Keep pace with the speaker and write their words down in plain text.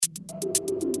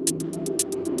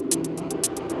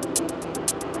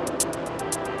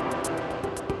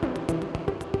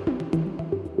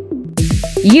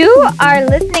You are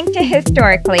listening to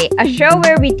Historically, a show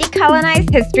where we decolonize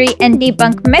history and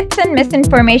debunk myths and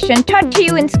misinformation taught to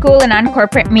you in school and on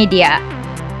corporate media.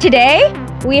 Today,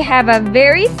 we have a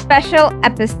very special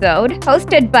episode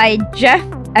hosted by Jeff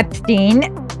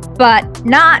Epstein, but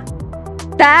not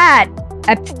that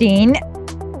Epstein,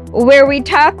 where we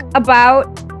talk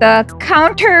about the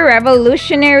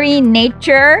counter-revolutionary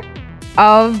nature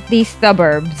of the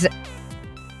suburbs.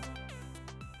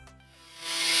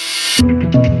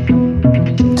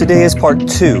 Today is part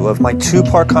 2 of my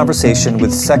 2-part conversation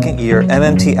with second-year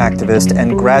MMT activist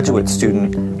and graduate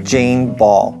student Jane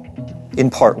Ball. In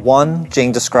part 1,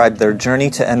 Jane described their journey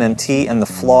to MMT and the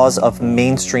flaws of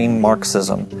mainstream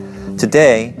Marxism.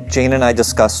 Today, Jane and I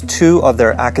discuss 2 of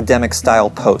their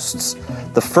academic-style posts.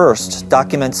 The first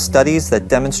documents studies that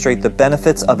demonstrate the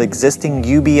benefits of existing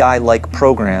UBI-like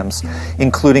programs,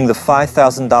 including the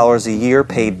 $5,000 a year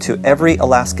paid to every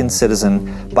Alaskan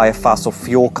citizen by a fossil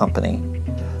fuel company.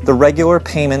 The regular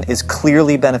payment is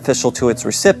clearly beneficial to its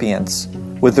recipients,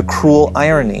 with the cruel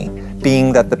irony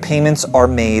being that the payments are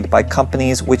made by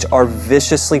companies which are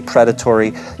viciously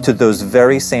predatory to those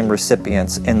very same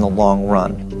recipients in the long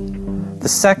run. The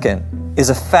second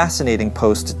is a fascinating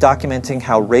post documenting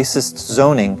how racist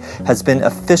zoning has been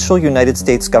official United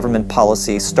States government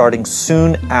policy starting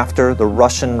soon after the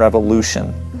Russian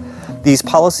Revolution. These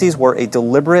policies were a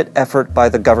deliberate effort by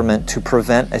the government to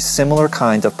prevent a similar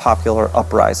kind of popular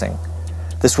uprising.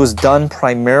 This was done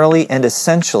primarily and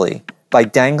essentially by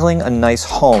dangling a nice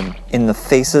home in the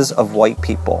faces of white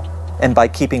people, and by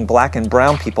keeping black and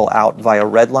brown people out via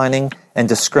redlining and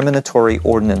discriminatory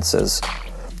ordinances.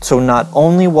 So not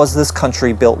only was this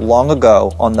country built long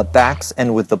ago on the backs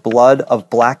and with the blood of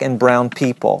black and brown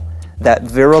people, that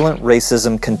virulent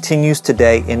racism continues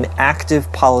today in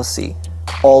active policy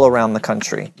all around the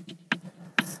country.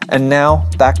 And now,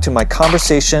 back to my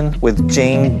conversation with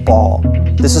Jane Ball.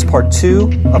 This is part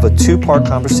 2 of a 2-part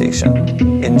conversation.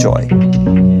 Enjoy.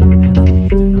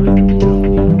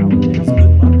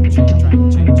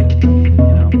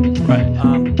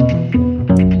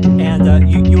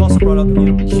 You also brought up,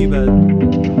 Cuba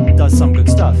does some good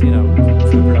stuff, food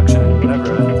production and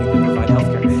whatever. I think they provide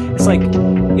healthcare. It's like,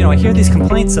 I hear these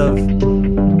complaints of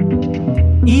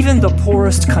even the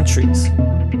poorest countries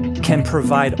can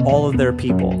provide all of their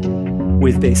people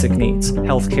with basic needs: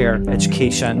 healthcare,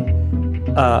 education,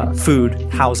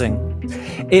 food, housing.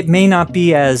 It may not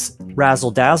be as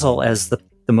razzle-dazzle as the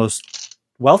most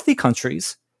wealthy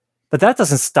countries, but that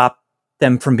doesn't stop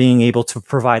them from being able to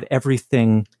provide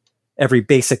everything, every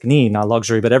basic need, not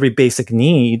luxury, but every basic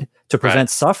need to prevent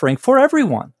suffering for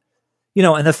everyone.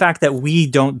 And the fact that we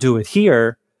don't do it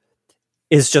here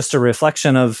is just a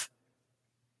reflection of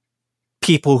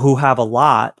people who have a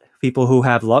lot, people who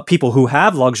have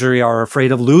luxury are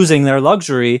afraid of losing their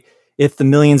luxury if the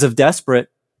millions of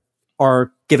desperate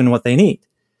are given what they need.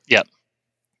 Yep.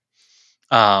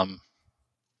 Yeah.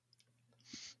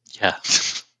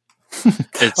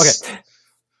 Okay.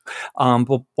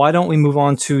 Well, why don't we move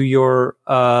on to your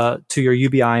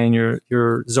UBI and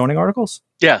your zoning articles?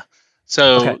 Yeah.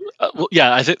 So, okay.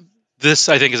 I think this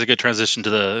is a good transition to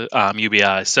the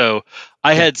UBI. So,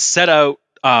 I had set out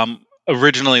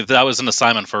originally that was an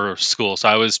assignment for school. So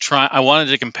I wanted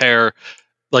to compare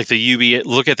like the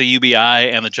look at the UBI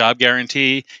and the job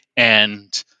guarantee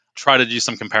and try to do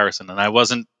some comparison.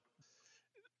 And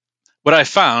what I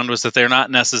found was that they're not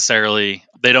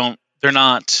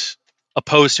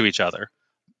opposed to each other.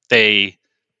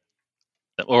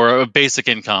 Or a basic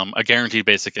income, a guaranteed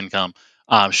basic income,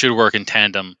 should work in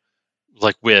tandem,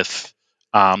 like with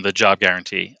the job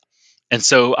guarantee. And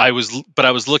so I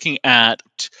wasn't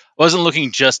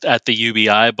looking just at the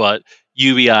UBI, but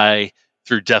UBI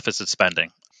through deficit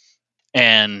spending.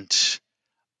 And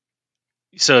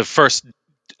so first,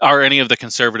 are any of the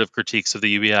conservative critiques of the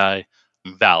UBI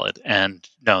valid? And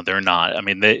no, they're not. I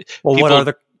mean, what are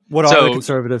the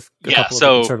conservative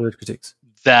conservative critiques?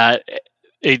 That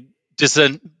it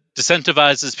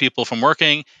disincentivizes people from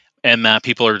working, and that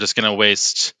people are just going to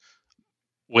waste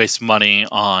money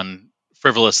on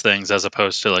frivolous things as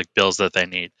opposed to like bills that they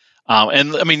need.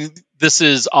 And I mean, this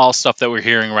is all stuff that we're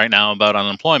hearing right now about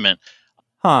unemployment.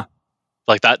 Huh.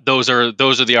 Like that, those are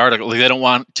the articles. Like, they don't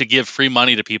want to give free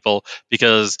money to people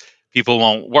because people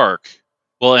won't work.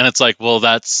 Well, and it's like,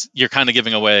 you're kind of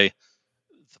giving away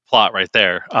the plot right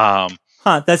there.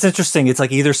 That's interesting. It's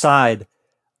like either side.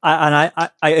 I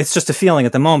it's just a feeling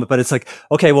at the moment, but it's like,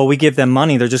 okay, well, we give them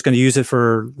money. They're just going to use it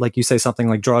for, like you say, something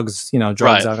like drugs, drugs,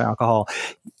 right. Alcohol.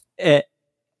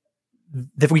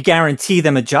 If we guarantee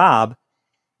them a job,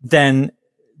 then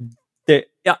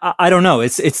I don't know.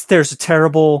 There's a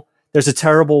terrible there's a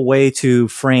terrible way to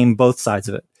frame both sides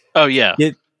of it. Oh yeah.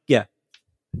 Yeah.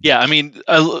 Yeah. I mean,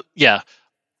 yeah.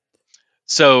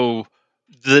 So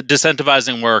the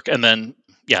disincentivizing work, and then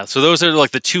so those are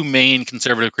like the two main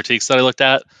conservative critiques that I looked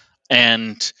at,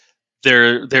 and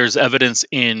there's evidence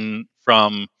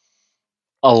from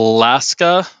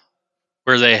Alaska,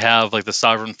 where they have like the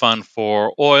sovereign fund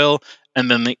for oil, and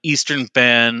then the Eastern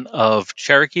Band of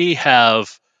Cherokee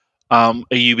have a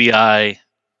UBI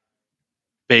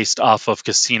based off of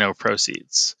casino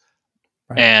proceeds.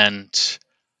 Right. And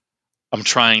I'm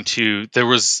trying to.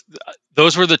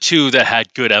 Those were the two that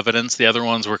had good evidence. The other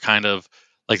ones were kind of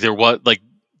like there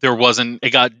wasn't.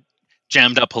 It got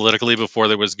jammed up politically before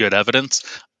there was good evidence.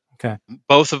 Okay.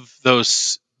 Both of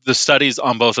those, the studies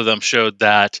on both of them showed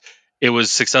that it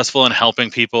was successful in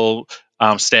helping people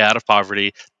stay out of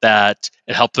poverty, that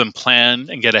it helped them plan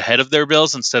and get ahead of their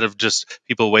bills instead of just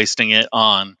people wasting it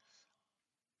on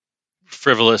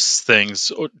frivolous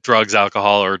things, drugs,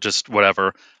 alcohol, or just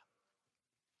whatever.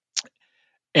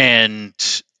 And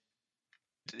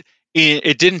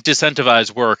it didn't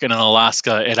disincentivize work. And in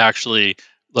Alaska, it actually,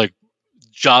 like,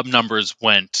 job numbers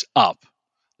went up.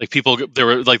 Like,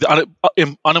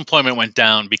 the unemployment went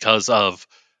down because of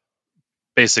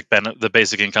the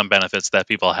basic income benefits that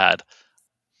people had.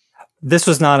 This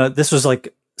was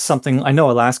like something, I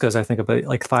know Alaska's, I think, about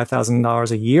like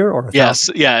 $5,000 a year or yes.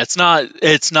 Yeah. It's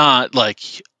not like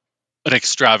an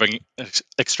extravagant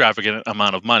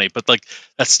amount of money, but like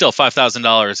that's still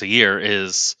 $5,000 a year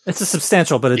it's a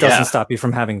substantial, but it doesn't stop you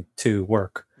from having to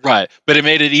work. Right. But it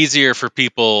made it easier for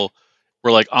people who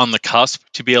were like on the cusp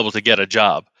to be able to get a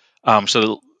job.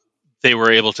 So they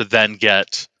were able to then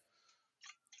get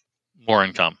more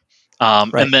income. Right.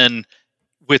 And then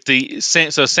with the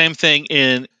same thing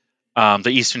in the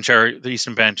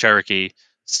Eastern Band Cherokee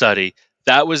study.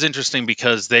 That was interesting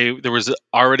because there was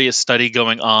already a study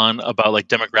going on about like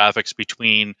demographics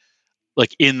between,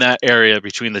 like, in that area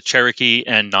between the Cherokee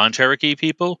and non-Cherokee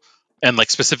people, and like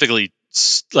specifically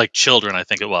like children, I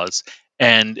think it was.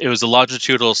 And it was a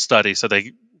longitudinal study, so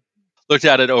they looked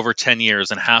at it over 10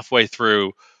 years, and halfway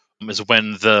through is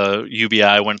when the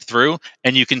UBI went through,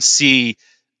 and you can see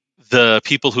the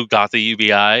people who got the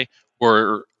UBI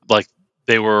were like,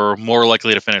 they were more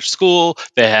likely to finish school.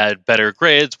 They had better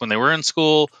grades when they were in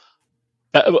school,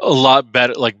 a lot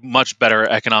better, like much better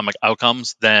economic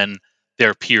outcomes than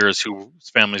their peers whose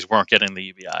families weren't getting the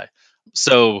UBI.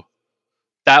 So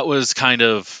that was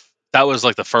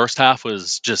like the first half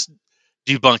was just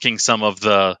debunking some of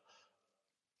the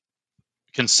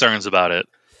concerns about it.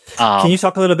 Can you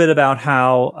talk a little bit about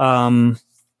how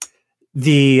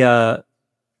the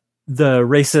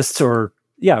racist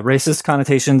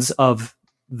connotations of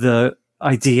the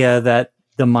idea that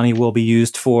the money will be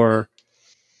used for,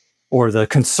 or the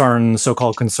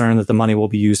so-called concern that the money will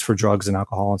be used for drugs and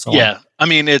alcohol and so on? Yeah, I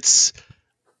mean, it's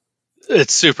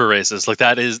super racist. Like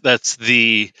that's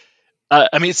the.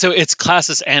 I mean, so it's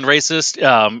classist and racist,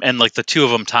 and like the two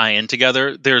of them tie in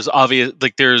together. There's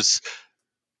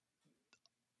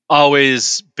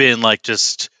always been like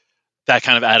just that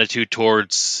kind of attitude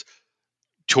towards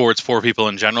poor people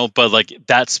in general, but like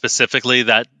that specifically,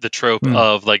 that the trope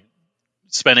of like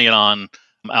spending it on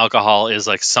alcohol is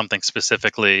like something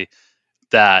specifically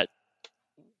that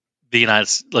the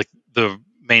the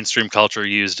mainstream culture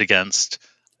used against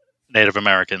Native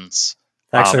Americans.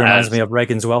 That actually reminds me of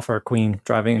Reagan's welfare queen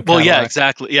driving a Cadillac. Well, yeah,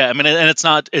 exactly. Yeah, I mean, and it's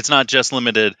not just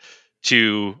limited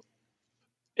to.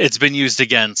 It's been used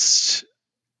against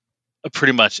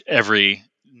pretty much every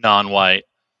non-white,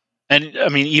 and I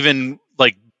mean, even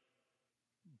like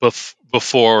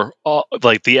before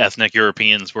like the ethnic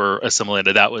Europeans were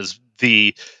assimilated, that was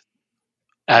the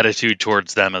attitude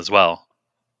towards them as well.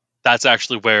 That's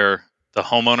actually where the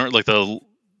homeowner, like the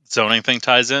zoning thing,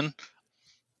 ties in.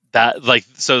 That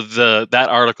that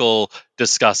article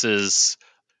discusses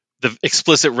the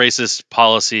explicit racist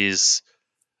policies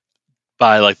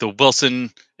by like the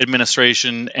Wilson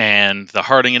administration and the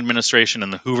Harding administration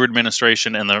and the Hoover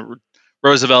administration and the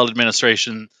Roosevelt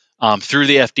administration, through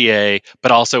the FDA,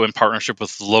 but also in partnership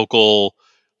with local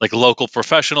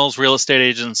professionals, real estate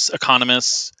agents,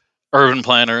 economists, urban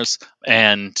planners,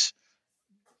 and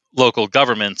local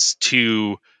governments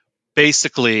to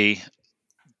basically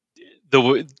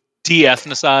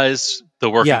de-ethnicize the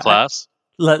working class.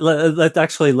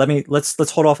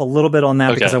 Let's hold off a little bit on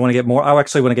that, because I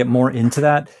actually want to get more into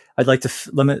that. I'd like to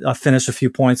finish a few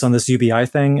points on this UBI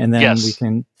thing, and then we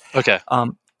can. Okay.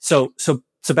 So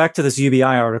back to this UBI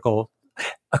article.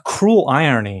 A cruel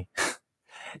irony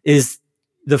is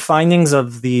the findings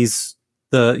of the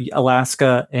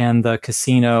Alaska and the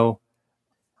casino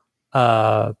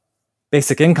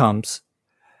basic incomes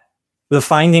the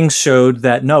findings showed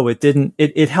that no, it didn't.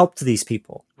 It helped these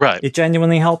people. Right. It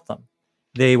genuinely helped them.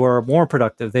 They were more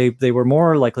productive. They were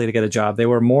more likely to get a job. They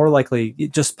were more likely,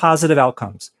 just positive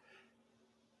outcomes.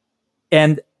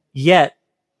 And yet,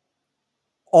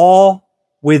 all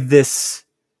with this,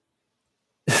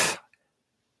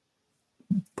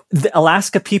 the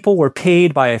Alaska people were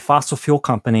paid by a fossil fuel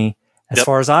company, as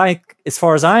far as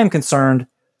I am concerned,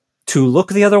 to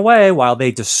look the other way while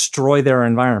they destroy their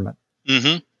environment.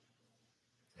 Mm-hmm.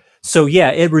 So yeah,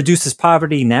 it reduces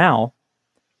poverty now,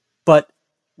 but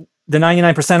the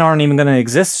 99% aren't even going to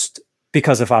exist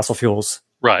because of fossil fuels.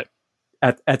 Right.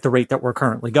 At the rate that we're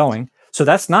currently going. So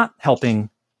that's not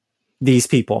helping these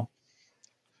people.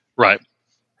 Right.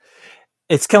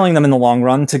 It's killing them in the long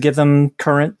run to give them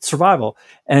current survival.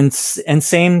 And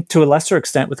same to a lesser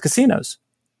extent with casinos.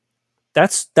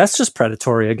 That's just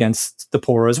predatory against the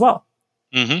poor as well.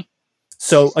 Mm-hmm.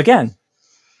 So again,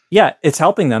 yeah, it's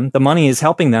helping them. The money is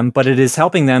helping them, but it is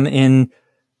helping them in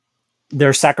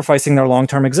they're sacrificing their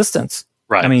long-term existence.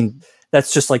 Right. I mean,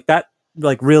 that's just like that,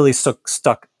 like really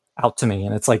stuck out to me.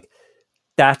 And it's like,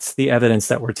 that's the evidence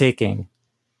that we're taking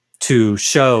to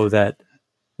show that,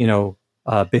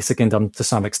 basic income to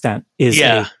some extent is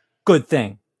a good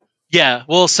thing. Yeah.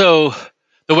 Well, so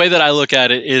the way that I look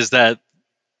at it is that,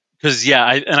 because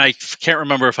I can't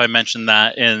remember if I mentioned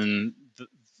that in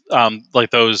like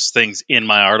those things in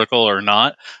my article or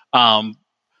not.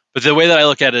 But the way that I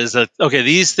look at it is that, okay,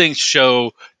 these things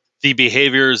show the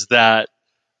behaviors that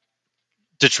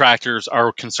detractors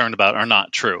are concerned about are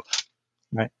not true.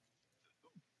 Right.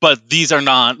 But these are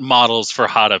not models for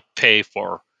how to pay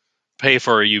for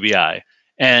a UBI.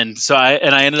 And so I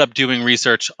ended up doing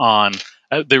research on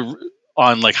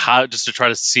like how, just to try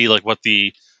to see like what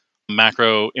the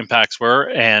macro impacts were.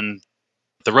 And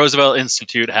the Roosevelt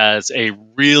Institute has a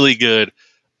really good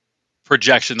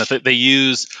projection that they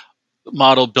use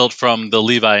model built from the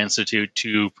Levi Institute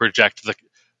to project the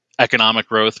economic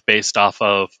growth based off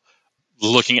of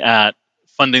looking at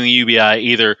funding the UBI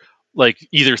either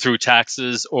through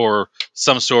taxes or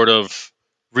some sort of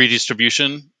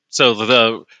redistribution.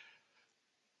 So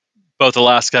both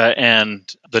Alaska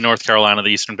and the North Carolina,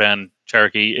 the Eastern Band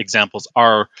Cherokee examples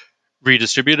are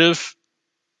redistributive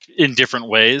in different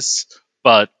ways,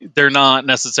 but they're not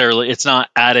necessarily, it's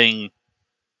not adding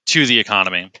to the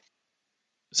economy.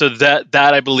 So that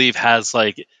I believe has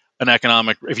like an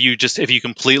economic, if you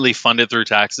completely fund it through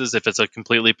taxes, if it's a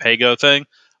completely pay-go thing,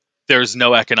 there's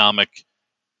no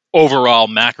overall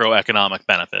macroeconomic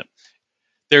benefit.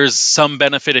 There's some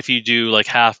benefit if you do like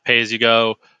half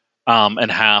pay-as-you-go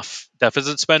and half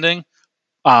deficit spending.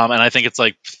 And I think it's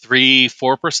like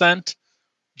 3-4%.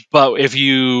 But if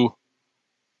you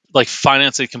like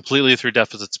finance it completely through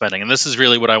deficit spending, and this is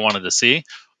really what I wanted to see,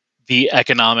 the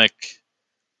economic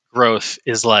growth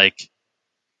is like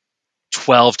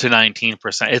 12 to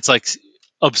 19%. It's like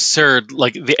absurd.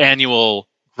 Like the annual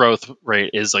growth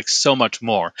rate is like so much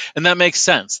more. And that makes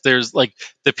sense. There's like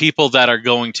the people that are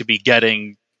going to be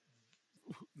who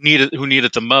need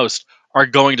it the most are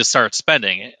going to start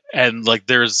spending. And like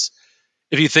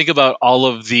if you think about all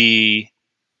of the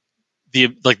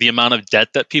amount of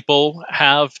debt that people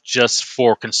have just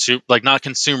for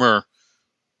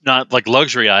not like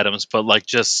luxury items, but like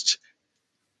just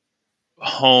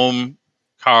home,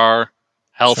 car,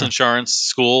 health insurance,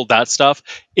 school, that stuff.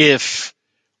 If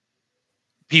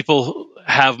people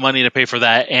have money to pay for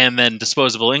that and then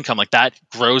disposable income, like that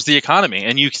grows the economy.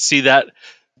 And you can see that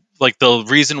like the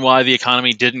reason why the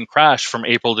economy didn't crash from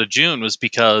April to June was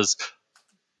because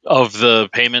of the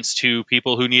payments to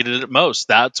people who needed it most.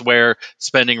 That's where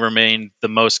spending remained the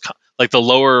most, like the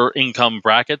lower income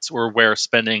brackets were where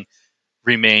spending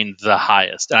remained the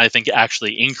highest. And I think it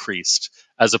actually increased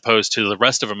as opposed to the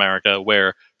rest of America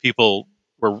where people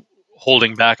were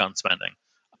holding back on spending.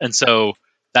 And so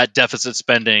that deficit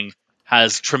spending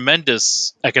has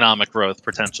tremendous economic growth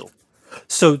potential.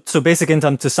 So basic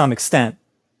income to some extent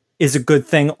is a good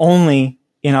thing only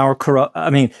in our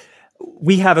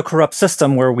we have a corrupt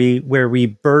system where we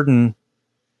burden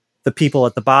the people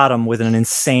at the bottom with an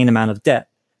insane amount of debt.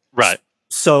 Right.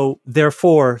 So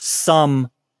therefore, some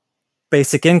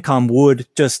basic income would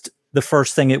just, the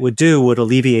first thing it would do would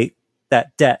alleviate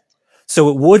that debt. So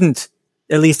it wouldn't,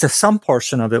 at least some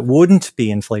portion of it wouldn't be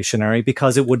inflationary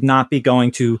because it would not be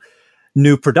going to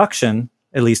new production,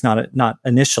 at least not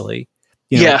initially.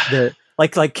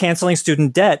 Like canceling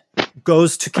student debt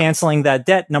goes to canceling that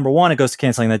debt. Number one, it goes to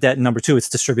canceling that debt. And number two, it's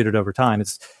distributed over time.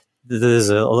 This is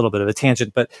a little bit of a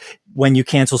tangent, but when you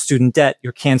cancel student debt,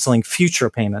 you're canceling future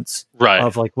payments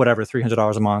of like whatever,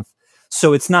 $300 a month.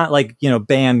 So it's not like,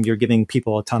 bam, you're giving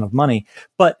people a ton of money,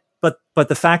 but But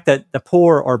the fact that the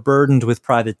poor are burdened with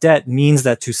private debt means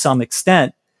that to some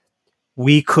extent,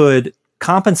 we could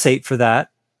compensate for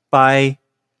that by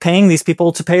paying these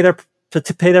people to pay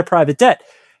their private debt.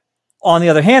 On the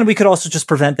other hand, we could also just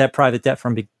prevent that private debt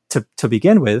from to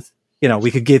begin with.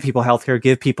 We could give people healthcare,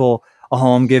 give people a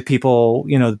home, give people,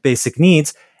 the basic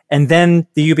needs. And then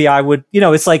the UBI would,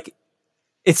 it's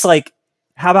like,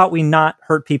 how about we not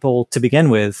hurt people to begin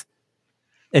with?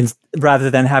 And rather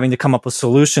than having to come up with a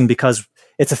solution because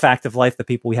it's a fact of life that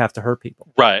we have to hurt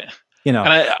people. Right.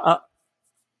 And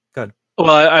good.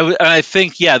 Well, I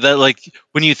think, that like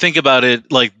when you think about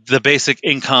it, like the basic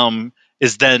income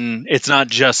is then it's not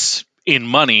just in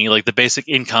money, like the basic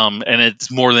income, and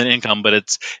it's more than income, but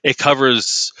it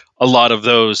covers a lot of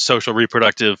those social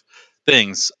reproductive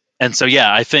things. And so,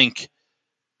 I think,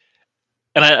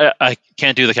 and I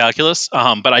can't do the calculus,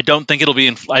 but I don't think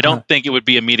I don't think it would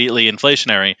be immediately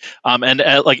inflationary.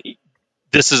 Like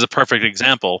this is a perfect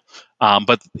example.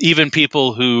 But even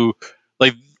people who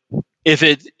like, if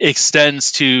it's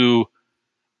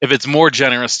more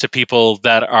generous to people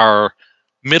that are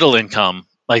middle income,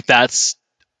 like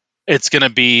it's going to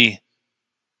be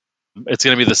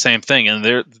the same thing,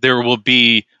 and there will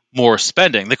be more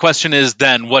spending. The question is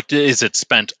then, what is it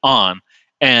spent on?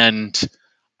 And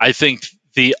I think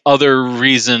the other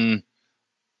reason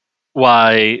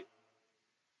why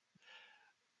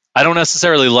I don't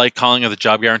necessarily like calling it the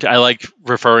job guarantee, I like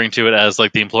referring to it as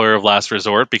like the employer of last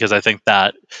resort, because I think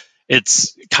that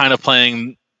it's kind of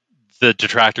playing the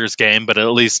detractors game, but at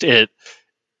least it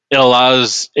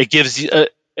gives you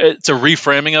it's a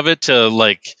reframing of it to,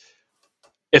 like,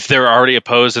 if they're already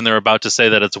opposed and they're about to say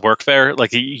that it's workfare,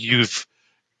 like you've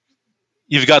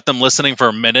got them listening for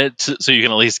a minute so you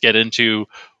can at least get into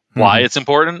why it's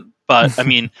important. But I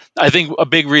mean, I think a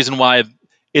big reason why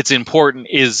it's important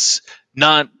is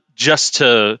not just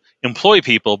to employ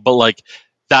people, but like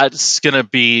that's going to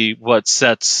be what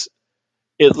sets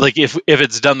it. Like if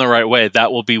it's done the right way,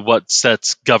 that will be what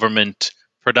sets government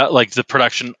like the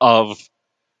production of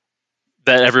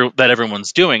that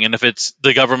everyone's doing. And if it's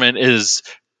the government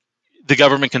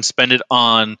can spend it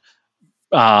on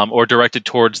or directed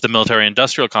towards the military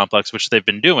industrial complex, which they've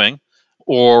been doing,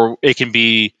 or it can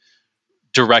be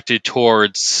directed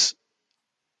towards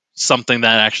something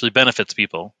that actually benefits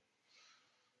people.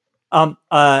 I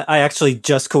actually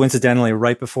just coincidentally,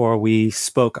 right before we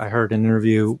spoke, I heard an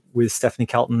interview with Stephanie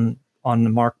Kelton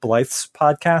on Mark Blythe's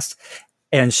podcast,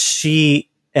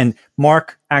 and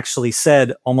Mark actually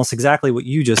said almost exactly what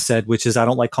you just said, which is, I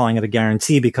don't like calling it a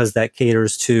guarantee because that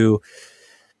caters to,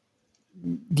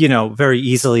 very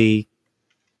easily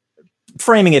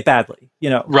framing it badly,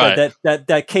 right.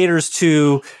 that caters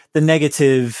to the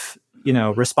negative,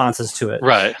 responses to it.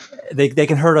 Right. They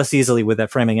can hurt us easily with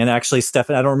that framing. And actually,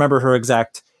 Stephanie, I don't remember her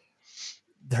exact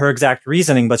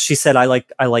reasoning, but she said, I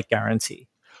like guarantee.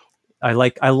 I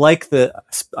like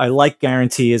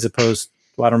guarantee as opposed to,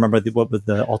 I don't remember what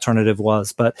the alternative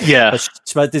was, but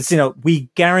it's, we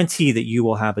guarantee that you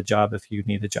will have a job if you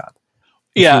need a job.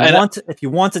 If you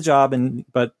want a job,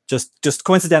 but just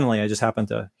coincidentally, I just happened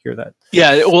to hear that.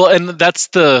 Yeah, well, and that's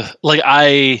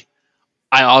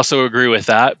I also agree with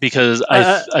that, because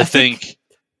I think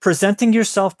presenting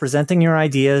yourself, presenting your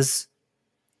ideas,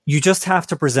 you just have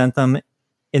to present them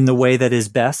in the way that is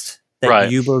best, that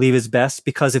you believe is best.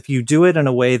 Because if you do it in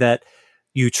a way that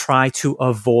you try to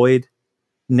avoid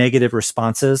negative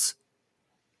responses,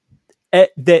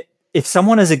 that if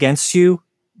someone is against you,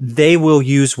 they will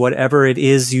use whatever it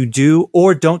is you do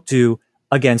or don't do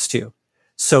against you.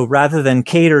 So rather than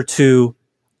cater to,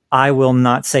 I will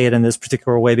not say it in this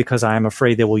particular way because I am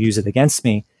afraid they will use it against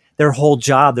me, their whole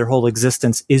job, their whole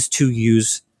existence is to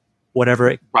use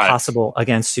whatever possible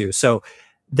against you. So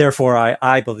therefore,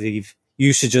 I believe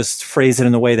you should just phrase it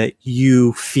in the way that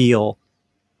you feel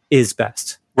is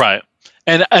best. Right.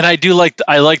 And I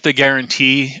like the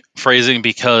guarantee phrasing,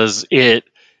 because it,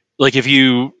 like, if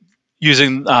you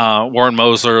using Warren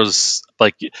Mosler's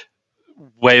like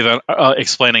way of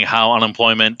explaining how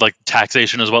unemployment, like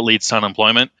taxation, is what leads to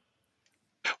unemployment,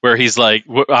 where he's like,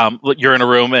 you're in a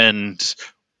room and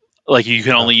like you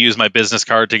can only use my business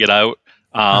card to get out,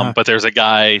 but there's a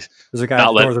guy at the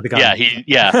door of the gun.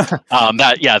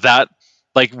 That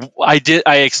like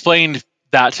I explained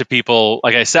that to people.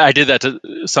 Like I said, I did that to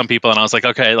some people, and I was like,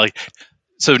 okay, like,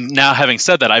 so now having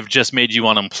said that, I've just made you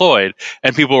unemployed.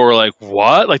 And people were like,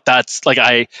 what? Like, that's like,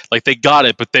 they got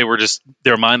it, but they were just,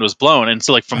 their mind was blown. And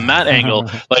so like from that angle,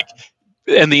 like,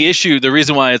 and the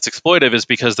reason why it's exploitive is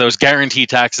because those guarantee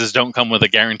taxes don't come with a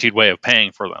guaranteed way of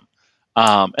paying for them.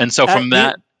 And so from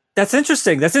that. That's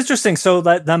interesting. So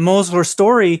that Mosler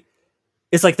story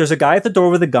is like, there's a guy at the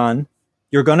door with a gun.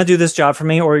 you're going to do this job for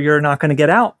me or you're not going to get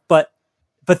out. But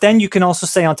then you can also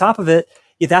say on top of it,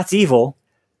 yeah, that's evil.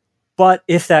 But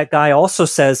if that guy also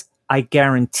says, I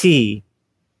guarantee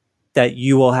that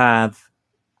you will have,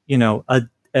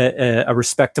 a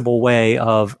respectable way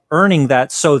of earning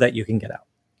that so that you can get out,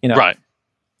 Right.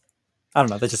 I don't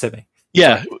know. That just hit me.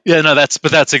 Yeah. Sorry. Yeah, no,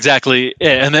 that's exactly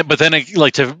it. But then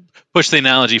to push the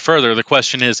analogy further, the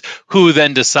question is who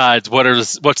then decides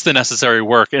what's the necessary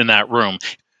work in that room?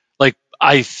 Like,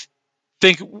 I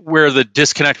think where the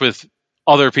disconnect with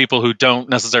other people who don't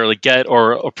necessarily get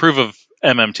or approve of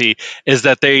MMT is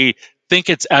that they think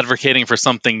it's advocating for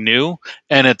something new,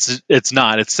 and it's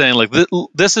not. It's saying like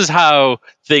this is how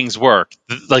things work.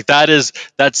 Like that's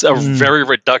a very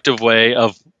reductive way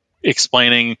of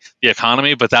explaining the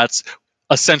economy, but that's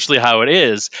essentially how it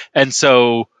is. And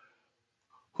so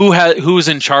who's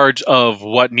in charge of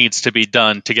what needs to be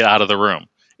done to get out of the room?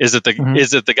 Is it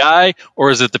the guy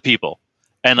or is it the people?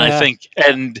 And I think,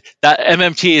 and that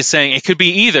MMT is saying it could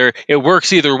be either. It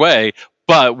works either way,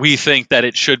 but we think that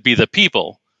it should be the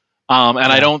people.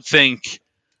 I don't think,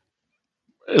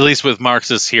 at least with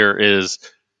Marxists here, is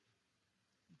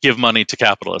give money to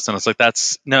capitalists. And it's like,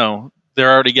 no,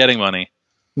 they're already getting money.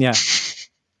 Yeah.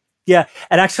 Yeah.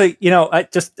 And actually,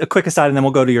 just a quick aside, and then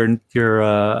we'll go to your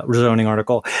zoning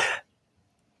article.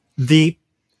 The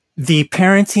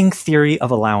parenting theory of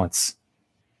allowance.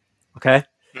 Okay.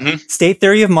 Mm-hmm. State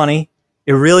theory of money.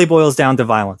 It really boils down to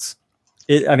violence.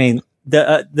 It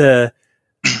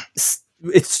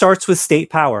starts with state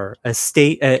power. A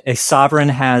sovereign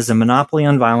has a monopoly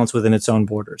on violence within its own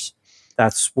borders.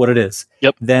 That's what it is.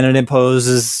 Yep. Then it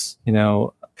imposes,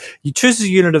 you choose a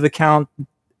unit of account,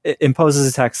 it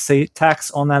imposes a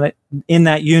tax on that in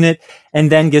that unit, and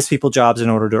then gives people jobs in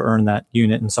order to earn that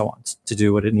unit and so on to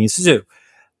do what it needs to do.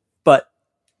 But,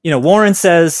 Warren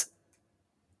says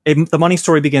the money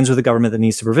story begins with a government that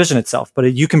needs to provision itself.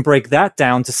 But you can break that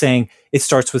down to saying it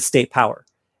starts with state power.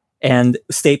 And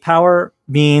state power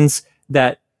means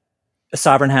that a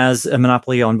sovereign has a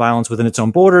monopoly on violence within its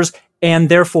own borders, and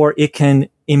therefore it can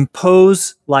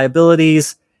impose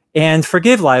liabilities and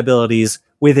forgive liabilities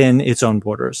within its own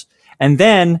borders. And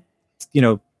then,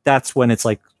 that's when it's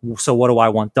like, so what do I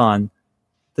want done?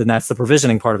 Then that's the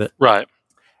provisioning part of it. Right.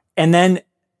 And then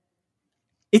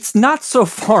it's not so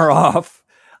far off.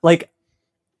 Like,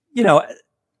 the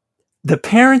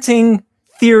parenting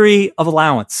theory of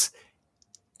allowance.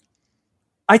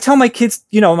 I tell my kids,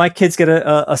 my kids get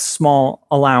a small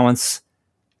allowance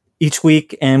each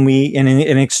week, and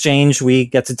in exchange, we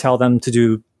get to tell them to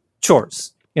do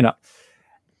chores,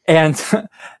 and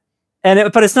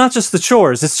but it's not just the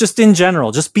chores. It's just in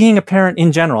general, just being a parent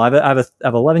in general. I have a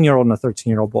 11-year-old and a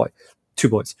 13-year-old boy, 2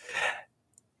 boys.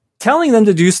 Telling them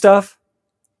to do stuff,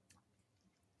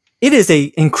 it is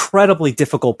a incredibly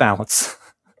difficult balance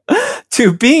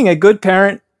to being a good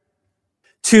parent,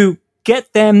 to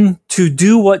get them to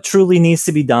do what truly needs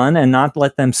to be done and not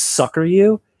let them sucker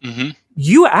you. Mm-hmm.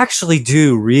 You actually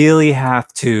do really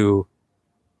have to,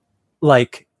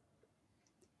 like,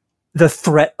 the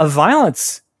threat of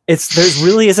violence. It's a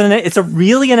really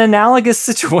an analogous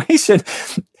situation.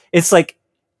 It's like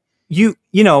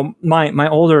my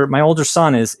older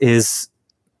son he's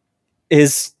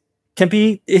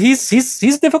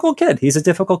a difficult kid. He's a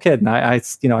difficult kid. And I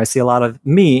see a lot of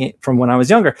me from when I was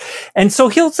younger. And so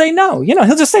he'll say no,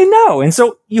 he'll just say no. And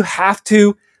so you have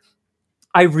to,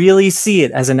 I really see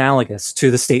it as analogous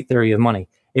to the state theory of money.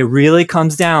 It really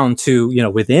comes down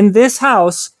to, within this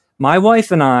house, my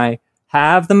wife and I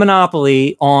have the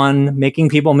monopoly on making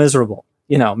people miserable,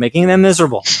 making them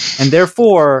miserable. And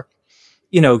therefore,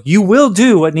 you will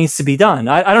do what needs to be done.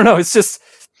 I don't know. It's just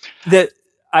that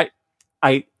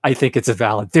I think it's a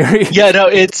valid theory. Yeah, no,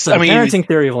 it's parenting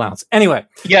theory of allowance. Anyway.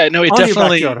 Yeah, no, it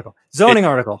definitely article. Zoning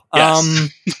article.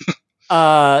 Yes.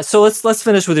 So let's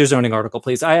finish with your zoning article,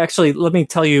 please. Let me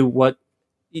tell you what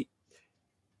I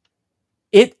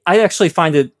actually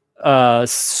find it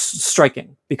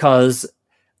striking, because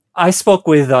I spoke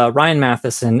with Ryan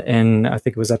Mathis in I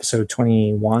think it was episode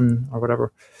 21 or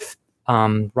whatever.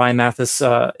 Ryan Mathis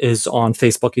is on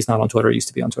Facebook. He's not on Twitter. He used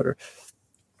to be on Twitter.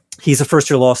 He's a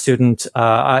first-year law student.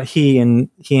 He and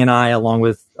I, along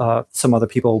with some other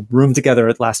people, roomed together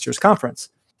at last year's conference.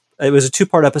 It was a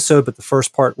 2-part episode, but the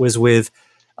first part was with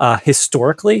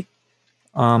historically,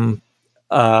 and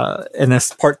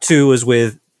this part 2 was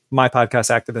with my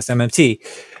podcast activist MMT.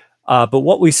 But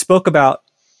what we spoke about,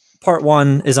 part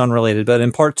 1 is unrelated, but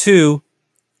in part 2,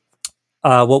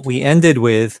 what we ended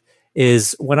with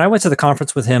is when I went to the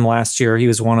conference with him last year. He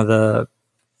was one of the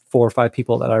 4 or 5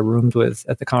 people that I roomed with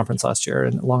at the conference last year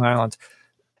in Long Island.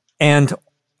 And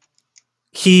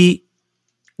he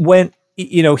went,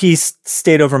 he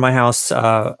stayed over my house.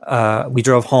 We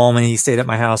drove home and he stayed at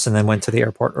my house and then went to the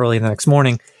airport early the next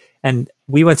morning. And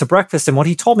we went to breakfast. And what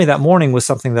he told me that morning was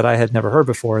something that I had never heard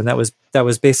before. And that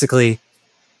was basically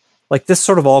like, this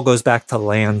sort of all goes back to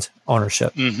land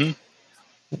ownership,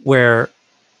 where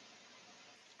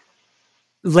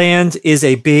land is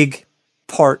a big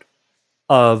part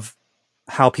of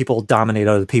how people dominate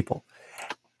other people.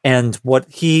 And what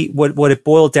it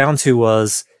boiled down to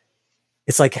was,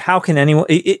 it's like, how can anyone?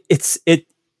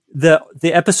 The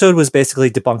episode was basically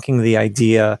debunking the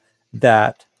idea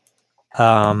that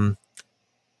that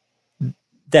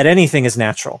anything is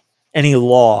natural, any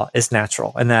law is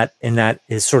natural, and that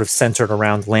is sort of centered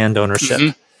around land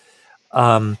ownership,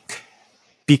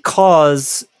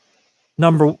 because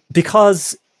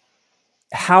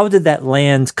how did that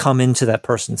land come into that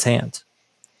person's hand?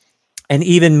 And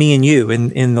even me and you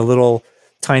in the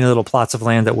tiny little plots of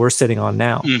land that we're sitting on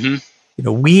now.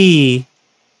 We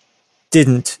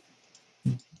didn't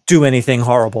do anything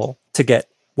horrible to get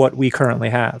what we currently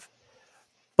have.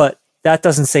 But that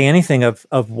doesn't say anything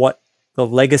of what the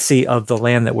legacy of the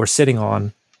land that we're sitting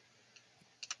on,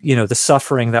 the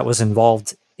suffering that was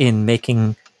involved in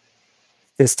making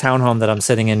this townhome that I'm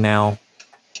sitting in now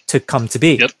to come to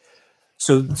be. Yep.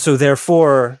 So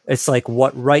therefore, it's like,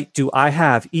 what right do I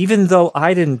have, even though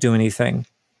I didn't do anything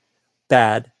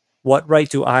bad? What right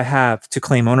do I have to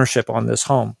claim ownership on this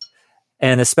home?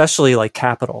 And especially like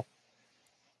capital.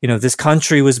 This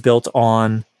country was built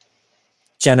on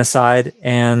genocide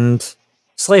and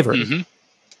slavery.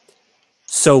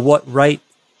 So what right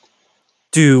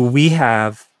do we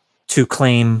have to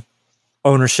claim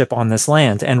ownership on this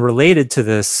land? And related to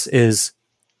this is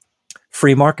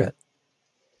free market.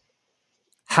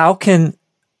 How can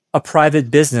a private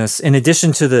business, in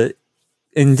addition to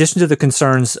the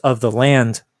concerns of the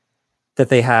land that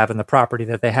they have and the property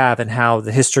that they have and how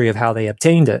the history of how they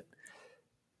obtained it,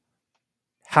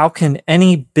 how can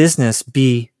any business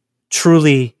be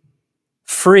truly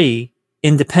free,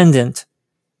 independent,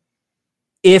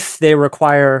 if they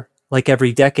require, like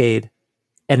every decade,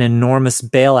 an enormous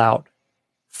bailout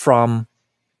from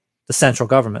the central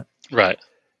government? Right.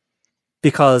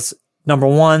 Because number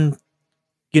one,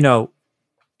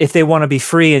 if they want to be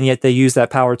free and yet they use that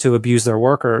power to abuse their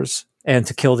workers and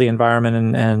to kill the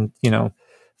environment and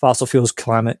fossil fuels,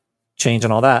 climate change,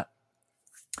 and all that.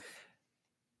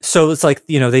 So it's like,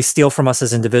 they steal from us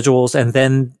as individuals, and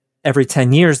then every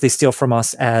 10 years they steal from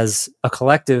us as a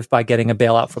collective by getting a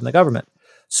bailout from the government.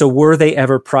 So were they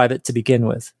ever private to begin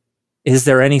with? Is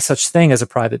there any such thing as a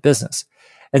private business?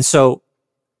 And so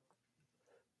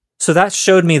that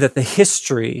showed me that the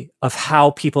history of how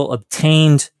people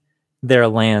obtained their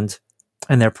land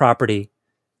and their property,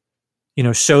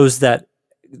 shows that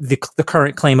the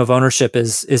current claim of ownership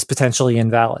is potentially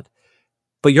invalid.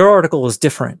 But your article is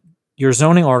different. Your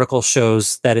zoning article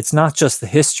shows that it's not just the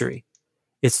history,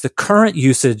 it's the current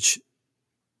usage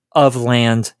of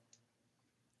land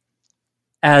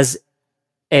as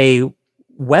a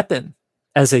weapon,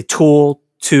 as a tool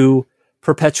to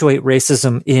perpetuate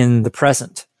racism in the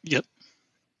present. Yep.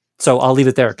 So I'll leave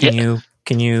it there. Can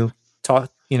you talk,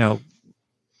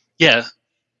 Yeah.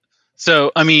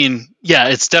 So,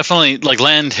 it's definitely like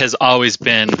land has always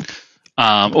been,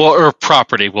 or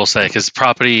property, we'll say, because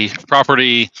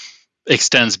property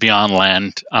extends beyond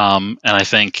land. And I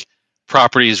think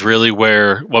property is really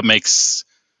what makes,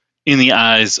 in the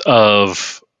eyes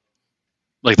of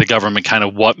like the government, kind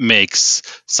of what makes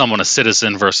someone a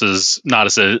citizen versus not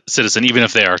a citizen, even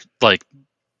if they are like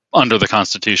under the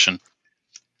Constitution.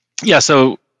 Yeah.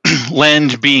 So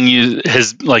land being used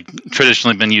has like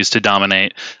traditionally been used to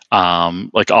dominate,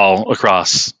 like all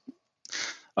across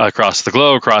the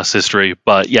globe, across history.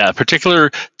 But yeah, particular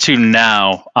to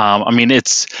now,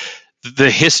 it's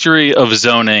the history of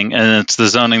zoning, and it's the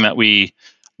zoning that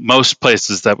most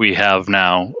places that we have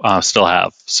now still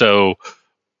have. So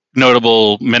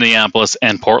notable Minneapolis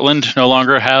and Portland no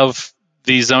longer have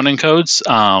these zoning codes,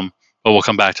 but we'll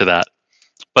come back to that.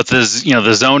 But the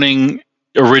zoning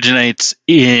originates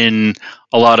in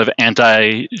a lot of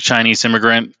anti-Chinese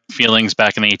immigrant feelings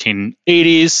back in the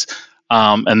 1880s,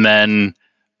 and then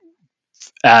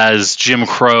as Jim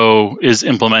Crow is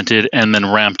implemented and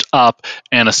then ramped up,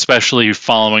 and especially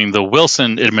following the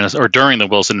Wilson or during the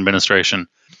Wilson administration.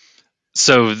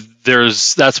 So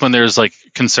that's when there's like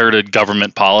concerted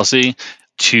government policy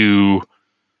to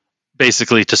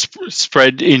basically to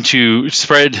spread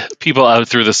people out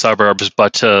through the suburbs,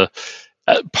 but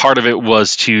part of it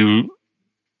was to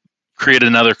create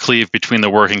another cleave between the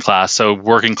working class. So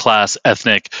working class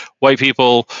ethnic white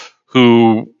people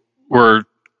who were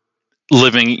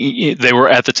living. They were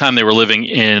at the time they were living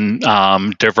in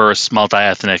diverse,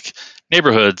 multi-ethnic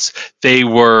neighborhoods. They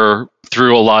were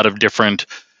through a lot of different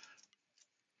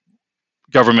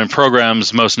government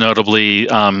programs, most notably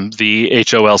the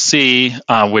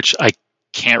HOLC, which I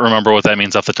can't remember what that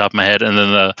means off the top of my head, and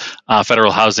then the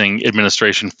Federal Housing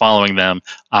Administration following them,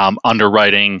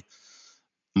 underwriting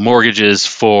mortgages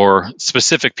for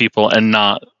specific people and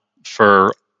not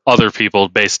for other people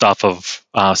based off of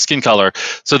skin color.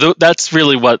 So that's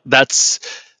really that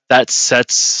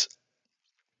sets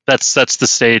the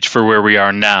stage for where we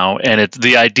are now. And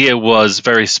the idea was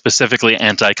very specifically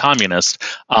anti-communist.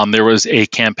 There was a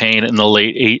campaign in the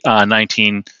late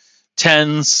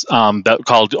 1910s that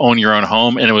called "Own Your Own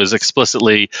Home," and it was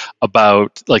explicitly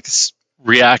about like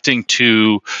reacting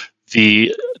to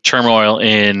the turmoil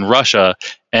in Russia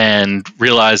and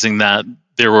realizing that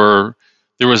there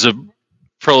was a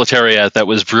proletariat that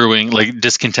was brewing, like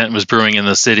discontent was brewing in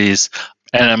the cities.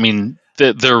 And I mean,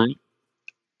 as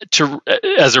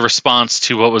a response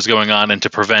to what was going on and to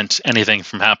prevent anything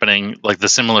from happening, like the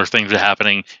similar things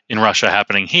happening in Russia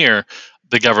happening here,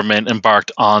 the government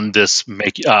embarked on this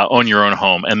own your own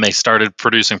home, and they started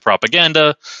producing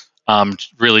propaganda,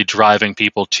 really driving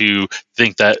people to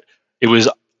think that it was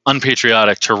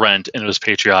unpatriotic to rent and it was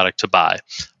patriotic to buy.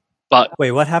 But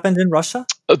wait, what happened in Russia?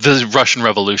 The Russian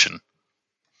Revolution.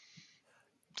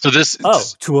 So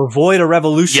to avoid a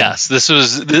revolution. Yes, this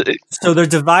was. So they're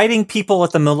dividing people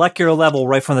at the molecular level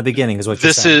right from the beginning, is what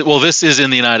you're saying. This is in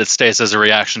the United States as a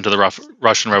reaction to the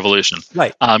Russian Revolution.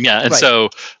 Right. Right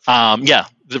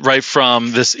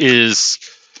from this is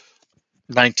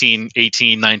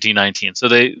 1918, 1919. So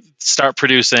they start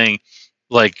producing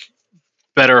like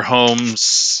better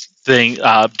homes thing,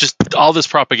 just all this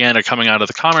propaganda coming out of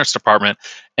the Commerce Department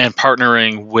and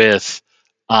partnering with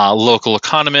local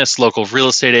economists, local real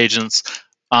estate agents.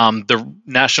 The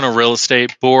National Real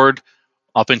Estate Board,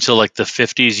 up until like the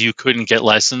 50s, you couldn't get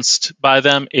licensed by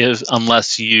them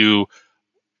unless you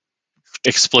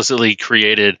explicitly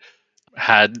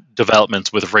had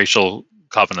developments with racial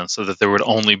covenants, so that there would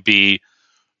only be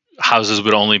houses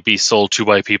would only be sold to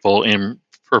white people in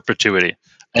perpetuity.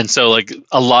 And so like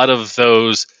a lot of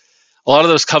those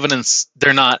covenants,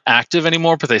 they're not active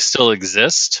anymore, but they still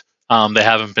exist. They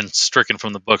haven't been stricken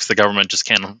from the books. The government just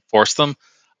can't enforce them.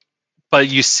 But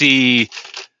you see,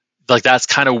 like that's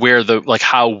kind of where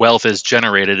how wealth is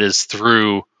generated is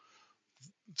through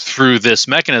this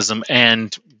mechanism.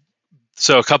 And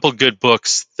so a couple good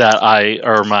books that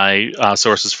are my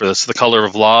sources for this: The Color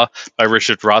of Law by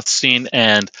Richard Rothstein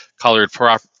and Colored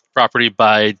Property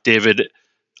by David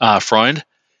Freund.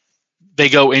 They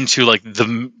go into like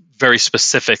the very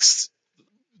specifics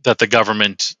that the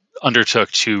government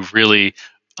undertook to really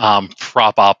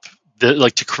prop up,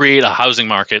 to create a housing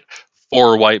market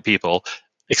for white people,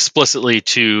 explicitly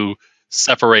to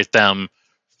separate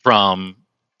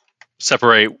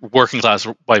working class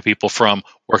white people from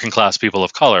working class people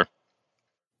of color.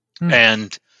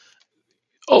 And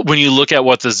when you look at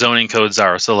what the zoning codes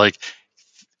are, so like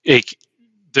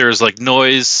there's like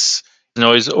noise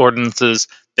ordinances,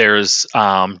 there's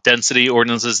density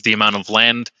ordinances, the amount of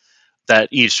land that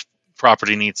each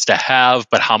property needs to have,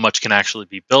 but how much can actually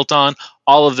be built on,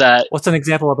 all of that. What's an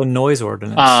example of a noise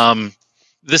ordinance?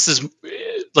 This is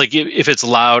like if it's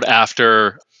loud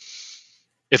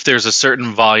if there's a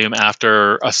certain volume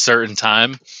after a certain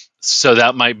time. So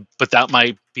that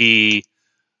might be,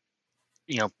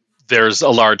 there's a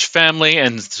large family,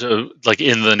 and so like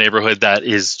in the neighborhood that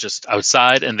is just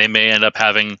outside, and they may end up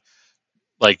having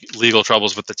like legal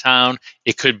troubles with the town.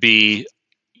 It could be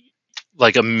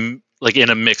like in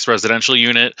a mixed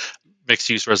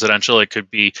use residential. It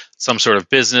could be some sort of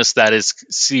business that is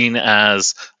seen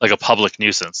as like a public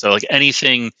nuisance. So like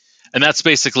anything, and that's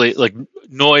basically like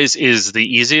noise is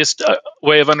the easiest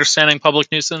way of understanding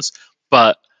public nuisance.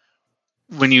 But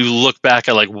when you look back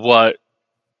at like what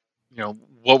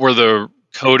were the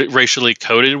racially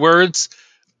coded words,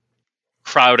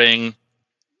 crowding,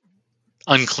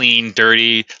 unclean,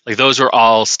 dirty, like those are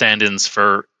all stand-ins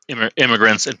for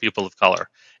immigrants and people of color.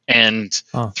 And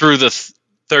through the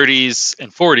 30s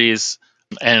and 40s,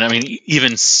 and I mean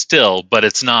even still, but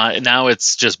it's not now,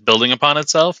 it's just building upon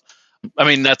itself. I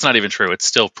mean, that's not even true. There's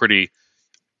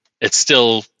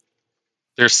still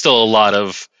a lot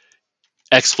of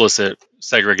explicit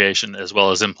segregation as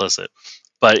well as implicit,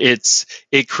 but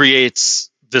it creates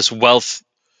this wealth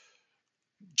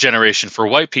generation for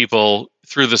white people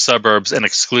through the suburbs and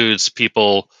excludes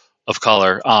people of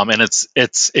color. And it's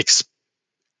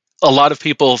a lot of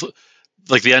people,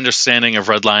 like the understanding of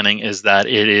redlining is that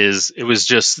it was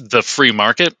just the free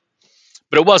market,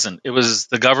 But it wasn't. It was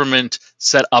the government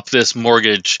set up this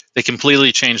mortgage. They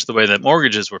completely changed the way that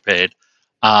mortgages were paid.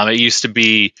 It used to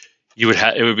be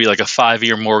it would be like a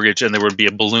 5-year mortgage, and there would be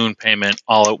a balloon payment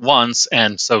all at once,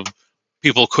 and so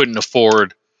people couldn't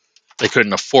afford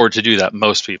to do that.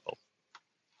 Most people.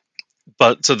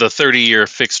 But so the 30-year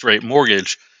fixed rate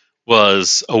mortgage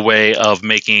was a way of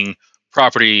making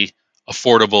property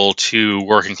affordable to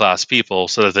working class people,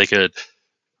 so that they could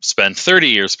spend 30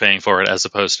 years paying for it as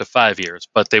opposed to 5 years,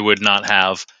 but they would not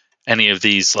have any of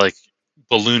these like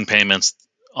balloon payments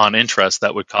on interest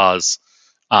that would cause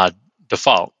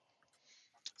default.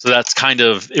 So that's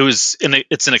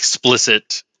it's an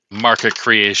explicit market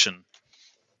creation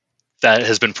that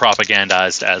has been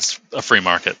propagandized as a free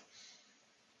market.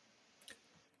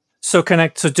 So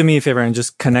do me a favor and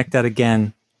just connect that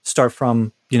again. Start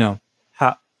from,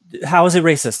 how is it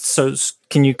racist? So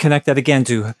can you connect that again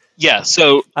to? Yeah.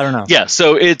 So I don't know. Yeah.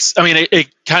 So it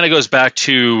kind of goes back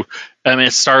to,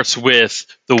 it starts with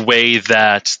the way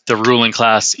that the ruling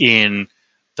class in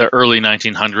the early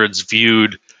 1900s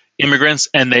viewed immigrants,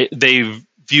 and they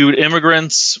viewed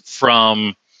immigrants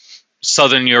from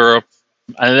Southern Europe,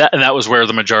 and that was where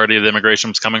the majority of the immigration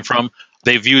was coming from.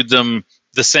 They viewed them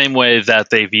the same way that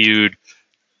they viewed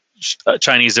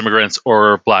Chinese immigrants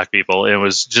or black people. It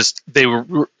was just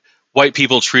white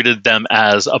people treated them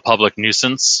as a public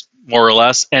nuisance, more or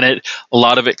less, and a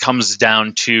lot of it comes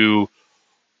down to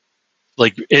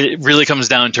it really comes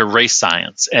down to race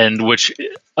science, and which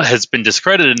has been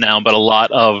discredited now, but a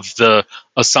lot of the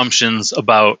assumptions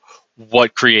about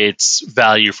what creates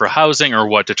value for housing or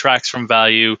what detracts from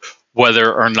value,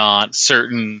 whether or not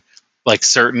certain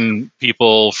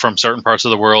people from certain parts of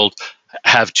the world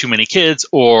have too many kids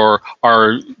or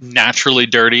are naturally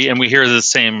dirty. And we hear the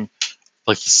same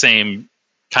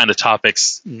kind of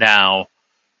topics now,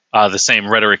 the same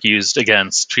rhetoric used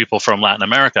against people from Latin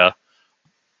America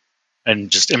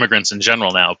and just immigrants in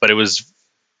general now. But it was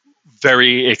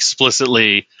very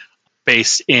explicitly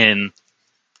based in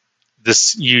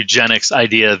this eugenics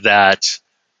idea that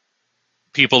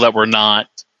people that were not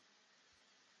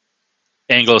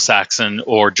Anglo-Saxon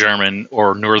or German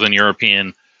or Northern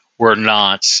European were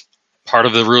not part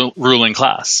of the ruling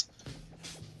class.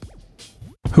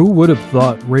 Who would have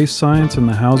thought race science and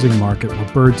the housing market were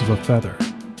birds of a feather?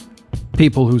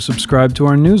 People who subscribe to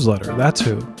our newsletter, that's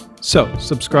who. So,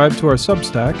 subscribe to our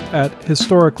Substack at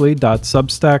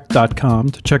historically.substack.com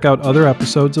to check out other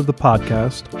episodes of the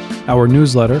podcast, our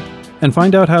newsletter, and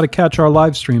find out how to catch our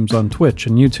live streams on Twitch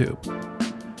and YouTube.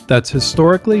 That's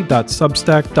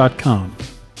historically.substack.com.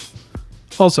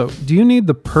 Also, do you need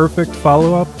the perfect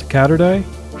follow-up to Catterday?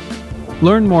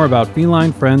 Learn more about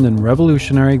feline friend and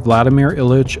revolutionary Vladimir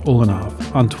Ilyich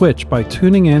Ulyanov on Twitch by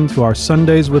tuning in to our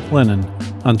Sundays with Lenin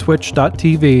on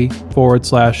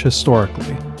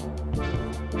twitch.tv/historically.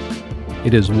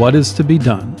 It is what is to be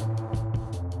done.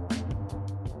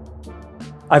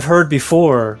 I've heard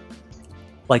before,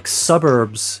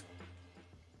 Suburbs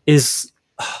is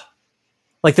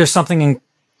there's something in.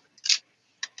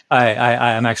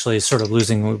 I'm actually sort of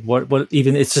losing what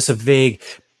even it's just a vague,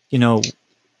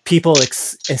 people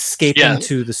escaping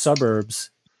to the suburbs.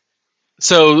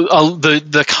 So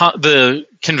the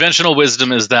conventional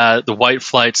wisdom is that the white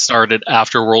flight started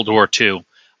after World War II,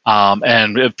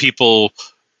 and people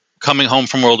coming home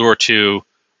from World War II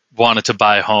wanted to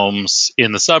buy homes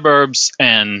in the suburbs,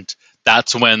 and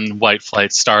that's when white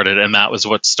flight started, and that was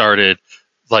what started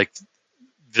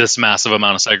this massive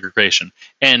amount of segregation.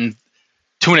 And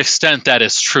to an extent, that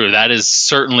is true. That is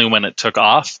certainly when it took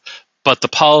off, but the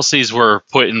policies were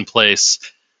put in place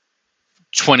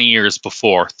 20 years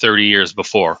before, 30 years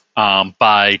before,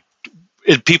 by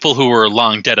people who were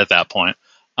long dead at that point.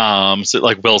 So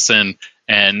like Wilson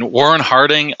and Warren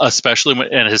Harding, especially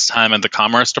in his time in the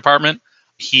Commerce Department,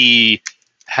 he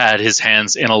had his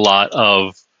hands in a lot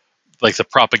of the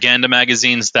propaganda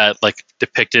magazines that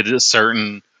depicted a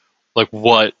certain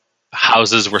what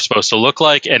houses were supposed to look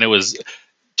like, and it was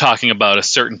talking about a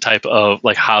certain type of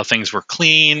how things were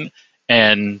clean,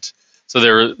 and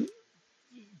so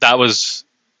that was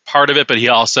part of it. But he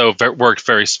also worked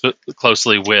very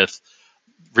closely with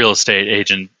real estate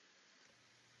agent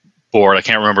board. I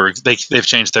can't remember. They've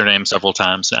changed their name several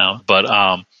times now, but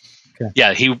okay.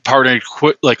 Yeah, he partnered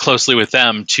closely with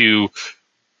them to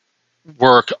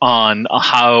work on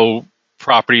how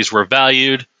properties were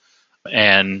valued,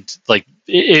 and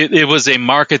it was a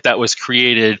market that was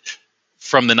created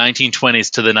from the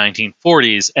 1920s to the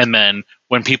 1940s, and then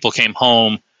when people came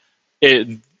home,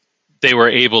 they were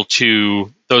able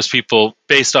to, those people,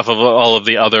 based off of all of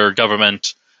the other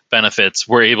government benefits,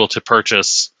 were able to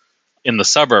purchase in the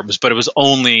suburbs. But it was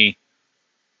only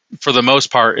for the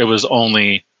most part, it was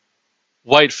only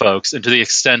white folks, and to the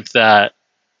extent that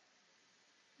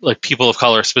like people of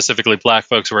color, specifically black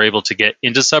folks, were able to get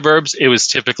into suburbs, they were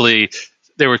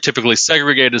typically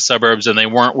segregated suburbs, and they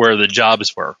weren't where the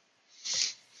jobs were.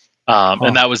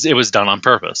 And it was done on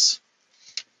purpose.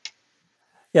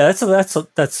 Yeah,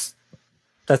 that's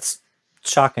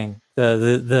shocking.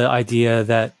 The idea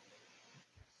that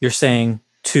you're saying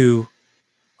to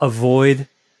avoid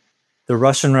the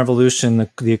Russian Revolution,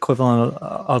 the equivalent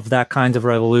of that kind of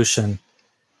revolution,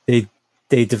 they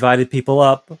divided people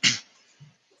up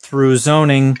through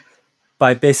zoning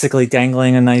by basically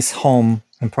dangling a nice home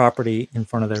and property in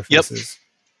front of their faces. Yep.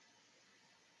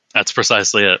 That's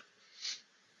precisely it.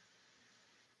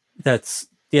 That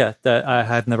I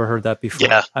had never heard that before.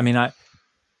 Yeah. I mean,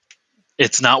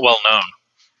 it's not well known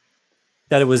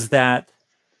that it was that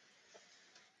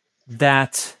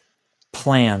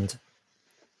planned.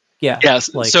 Yeah. Yes.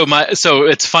 So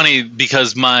it's funny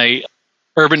because my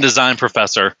urban design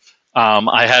professor,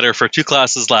 I had her for 2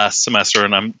 classes last semester,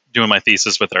 and I'm doing my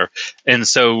thesis with her. And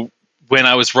so when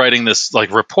I was writing this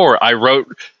like report, I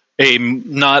wrote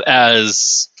not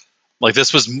as like,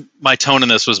 this was my tone in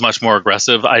this was much more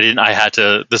aggressive.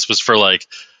 This was for like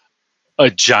a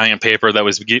giant paper that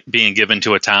was being given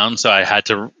to a town, so I had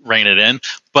to rein it in.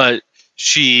 But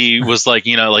she was like,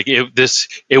 like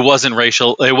it wasn't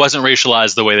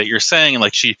racialized the way that you're saying, and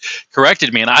like she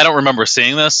corrected me, and I don't remember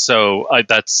seeing this, so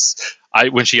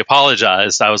when she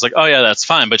apologized, I was like, oh yeah, that's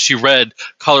fine. But she read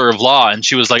Color of Law, and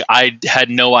she was like, I had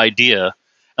no idea,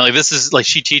 and like this is like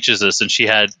she teaches this, and she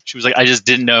was like, I just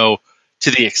didn't know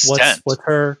to the extent. What's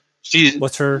her? She's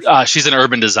an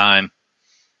urban design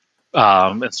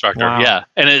instructor. Wow. Yeah,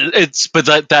 and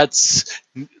that's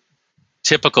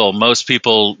typical. Most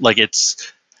people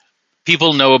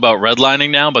people know about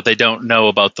redlining now, but they don't know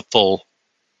about the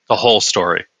whole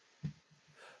story.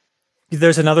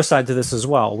 There's another side to this as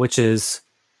well, which is,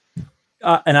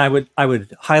 and I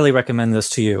would highly recommend this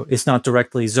to you. It's not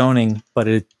directly zoning, but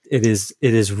it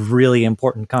is really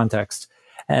important context,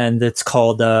 and it's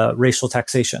called Racial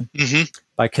Taxation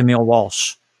by Camille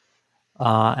Walsh.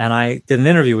 And I did an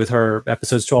interview with her,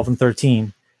 episodes 12 and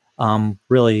 13.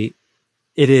 Really,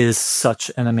 it is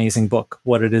such an amazing book.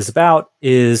 What it is about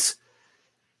is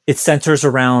it centers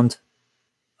around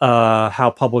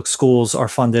how public schools are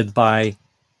funded by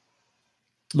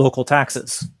local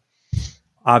taxes.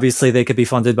 Obviously, they could be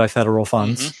funded by federal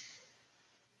funds,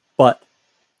 but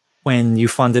when you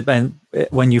fund it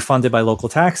by local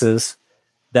taxes,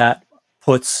 that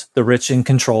puts the rich in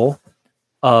control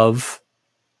of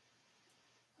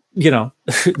the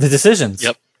decisions.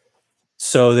 Yep.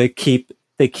 So they keep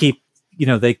they get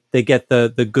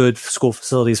the good school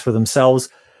facilities for themselves,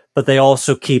 but they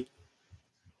also keep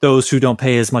those who don't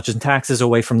pay as much in taxes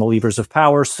away from the levers of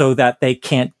power, so that they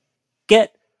can't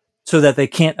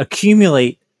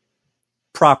accumulate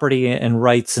property and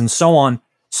rights and so on,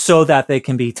 so that they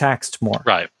can be taxed more.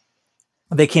 Right.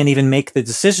 They can't even make the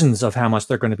decisions of how much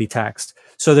they're going to be taxed.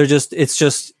 So it's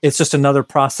just another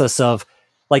process of,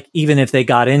 like, even if they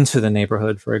got into the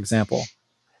neighborhood, for example,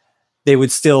 there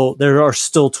are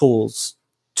still tools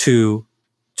to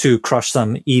crush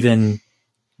them, even,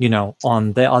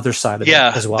 on the other side of it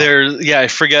as well. I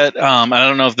forget. I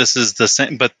don't know if this is the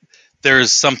same, but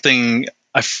there's something,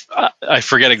 I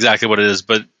forget exactly what it is,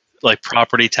 but like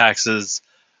property taxes,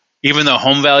 even though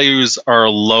home values are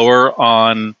lower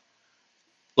on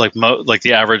like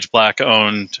the average black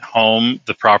owned home,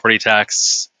 the property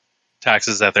taxes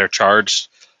that they're charged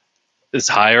is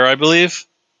higher, I believe.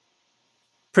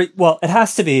 Well, it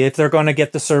has to be if they're going to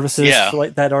get the services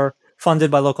that are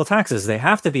funded by local taxes. They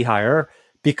have to be higher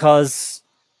because,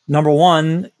 number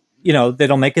one, they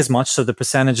don't make as much, so the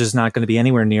percentage is not going to be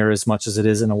anywhere near as much as it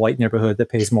is in a white neighborhood that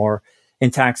pays more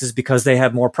in taxes, because they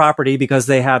have more property, because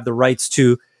they have the rights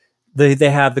to,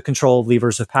 they have the control of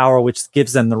levers of power, which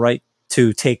gives them the right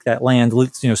to take that land,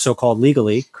 so-called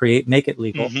legally, make it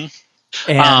legal.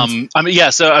 And,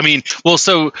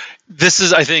 so this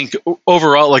is, I think,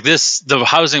 overall, like the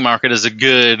housing market is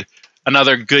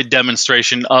another good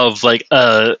demonstration of like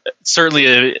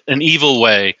certainly an evil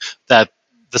way that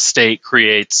the state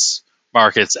creates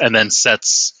markets and then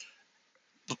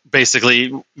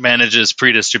basically manages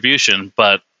predistribution,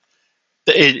 but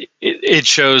it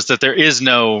shows that there is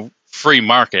no free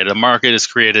market. A market is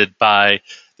created by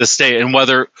the state, and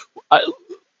whether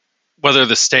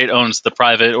the state owns the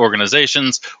private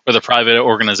organizations or the private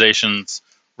organizations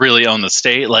really own the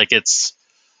state, like it's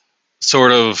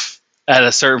sort of at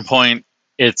a certain point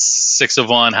it's 6 of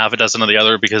one, half a dozen of the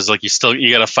other, because like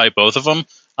you got to fight both of them,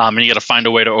 and you got to find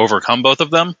a way to overcome both of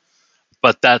them.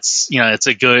 But that's it's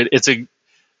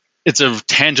it's a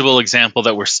tangible example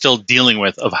that we're still dealing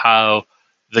with of how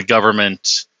the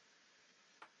government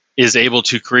is able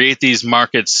to create these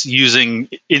markets using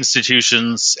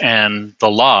institutions and the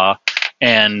law,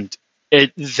 and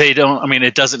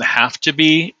it doesn't have to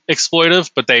be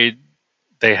exploitive, but they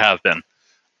have been.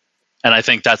 And I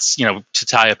think that's, to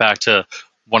tie it back to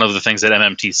one of the things that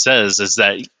MMT says is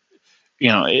that,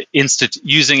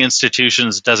 using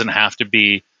institutions doesn't have to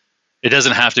be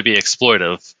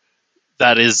exploitive.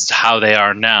 That is how they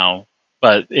are now,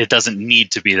 but it doesn't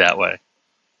need to be that way.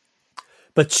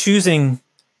 But choosing,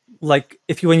 like,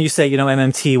 when you say,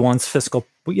 MMT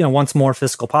wants more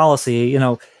fiscal policy,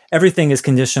 everything is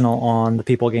conditional on the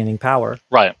people gaining power.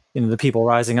 Right. The people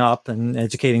rising up and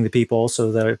educating the people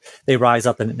so that they rise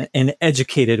up in an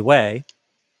educated way.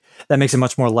 That makes it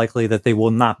much more likely that they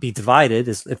will not be divided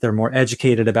if they're more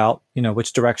educated about,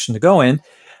 which direction to go in.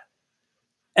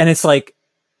 And it's like,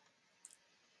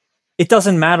 it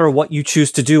doesn't matter what you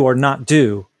choose to do or not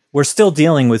do. We're still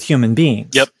dealing with human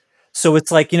beings. Yep. So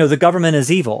it's like, the government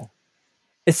is evil.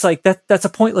 It's like that's a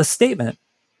pointless statement.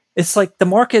 It's like the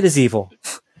market is evil.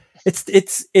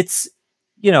 It's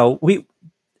we,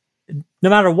 no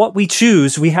matter what we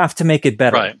choose, we have to make it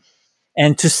better. Right.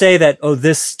 And to say that,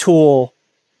 this tool,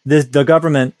 the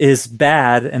government is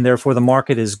bad and therefore the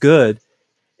market is good,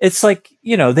 it's like,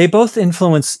 they both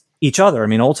influence each other. I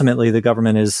mean, ultimately the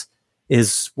government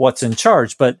is what's in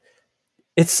charge, but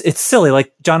it's silly.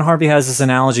 Like John Harvey has this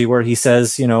analogy where he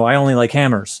says, I only like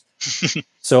hammers.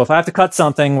 So if I have to cut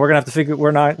something, we're gonna have to figure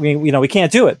we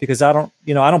can't do it because I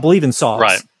don't believe in saws.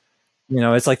 Right.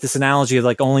 It's like this analogy of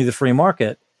like only the free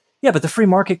market. Yeah, but the free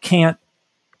market can't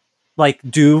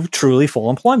do truly full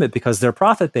employment because they're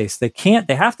profit based. They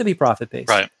have to be profit based.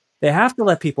 Right. They have to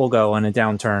let people go in a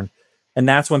downturn. And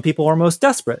that's when people are most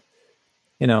desperate.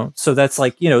 So that's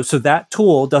like, so that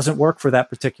tool doesn't work for that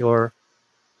particular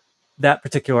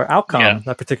outcome,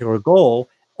 that particular goal.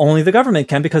 Only the government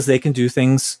can, because they can do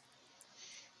things.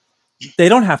 They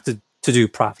don't have to do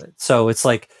profit. So it's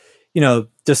like,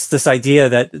 just this idea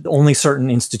that only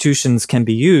certain institutions can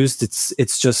be used.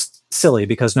 It's just silly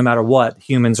because no matter what,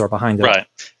 humans are behind it. Right.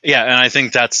 Yeah. And I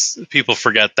think people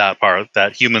forget that part,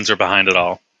 that humans are behind it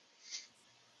all.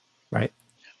 Right.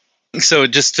 So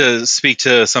just to speak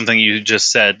to something you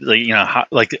just said,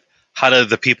 how do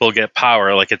the people get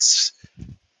power? Like that's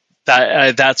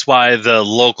why the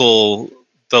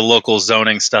local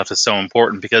zoning stuff is so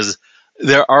important, because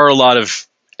there are a lot of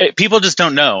people just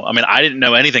don't know. I mean, I didn't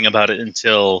know anything about it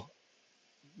until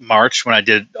March when I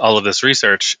did all of this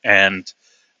research, and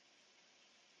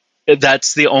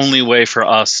that's the only way for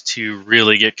us to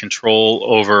really get control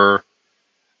over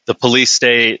the police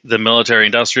state, the military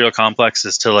industrial complex,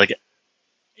 is to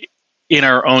in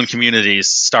our own communities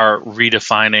start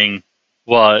redefining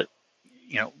what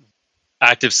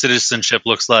active citizenship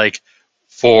looks like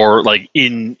for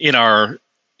in our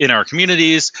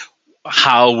communities,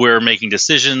 how we're making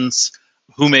decisions,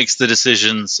 who makes the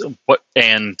decisions,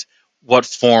 what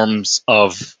forms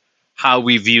of how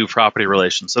we view property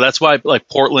relations. So that's why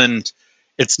Portland,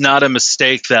 it's not a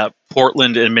mistake that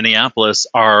Portland and Minneapolis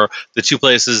are the two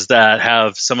places that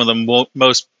have some of the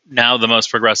most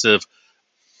progressive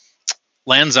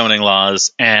land zoning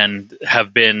laws and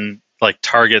have been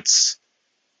targets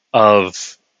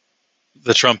of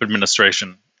the Trump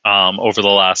administration over the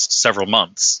last several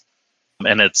months.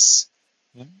 And it's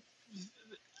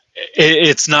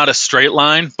not a straight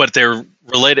line, but they're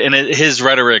related. And his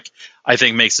rhetoric, I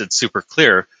think, makes it super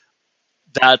clear.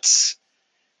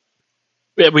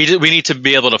 We need to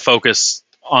be able to focus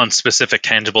on specific,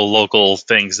 tangible, local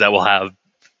things that will have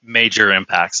major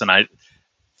impacts. And I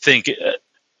think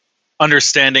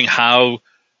understanding how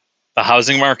the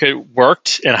housing market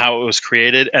worked and how it was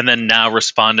created, and then now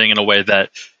responding in a way that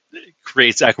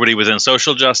creates equity within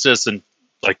social justice and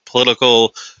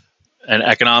political and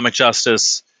economic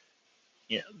justice,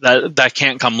 that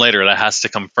can't come later. That has to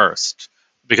come first,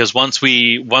 because once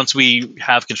we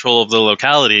have control of the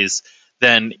localities,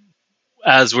 then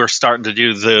as we're starting to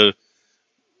do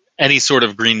any sort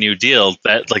of Green New Deal,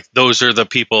 that those are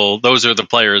the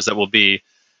players that will be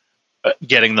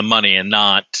getting the money and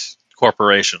not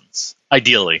corporations.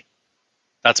 Ideally,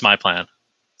 that's my plan.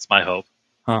 It's my hope.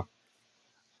 Huh.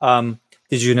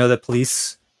 Did you know that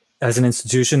police as an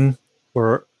institution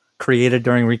were created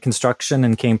during Reconstruction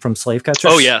and came from slave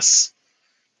catchers? Oh, yes.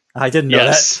 I didn't know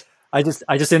that. I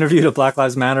just interviewed a Black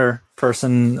Lives Matter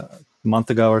person a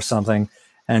month ago or something,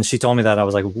 and she told me that. I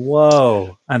was like,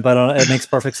 whoa. But it makes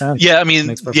perfect sense. Yeah, I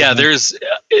mean,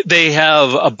 they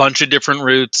have a bunch of different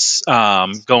routes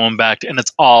going back, and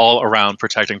it's all around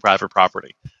protecting private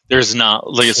property. There's not,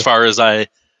 as far as I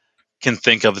can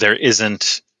think of, there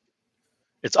isn't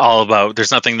it's all about,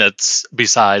 there's nothing that's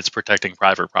besides protecting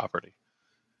private property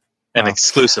and Wow.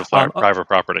 exclusive private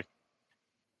property.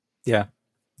 Yeah.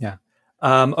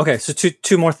 Okay, so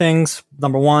two more things.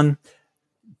 Number one,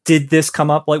 did this come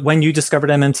up like when you discovered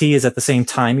MMT? Is at the same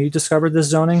time you discovered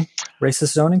this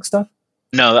racist zoning stuff?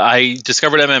 No, I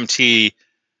discovered MMT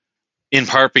in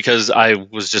part because I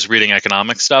was just reading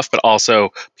economic stuff, but also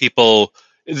people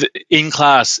in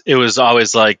class, it was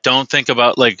always like, don't think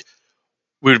about, like,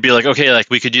 we would be like, okay, like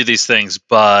we could do these things,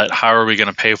 but how are we going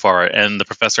to pay for it? And the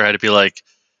professor had to be like,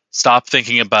 stop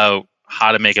thinking about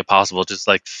how to make it possible. Just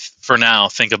like for now,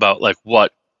 think about like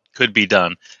what could be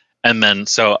done. And then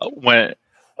so when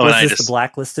Was this the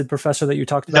blacklisted professor that you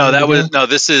talked about? that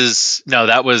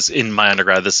was in my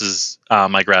undergrad. This is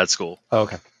my grad school. Oh,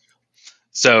 okay.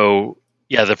 So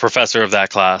yeah, the professor of that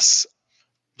class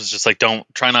was just like,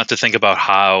 try not to think about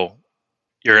how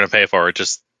you're going to pay for it.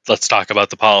 Just let's talk about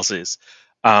the policies.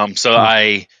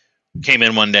 I came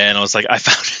in one day and I was like, I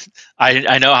found it.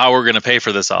 I know how we're going to pay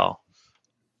for this all.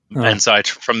 And so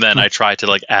from then I tried to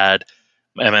like add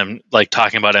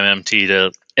talking about MMT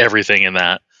to everything in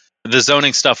that. The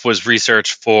zoning stuff was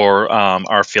research for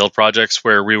our field projects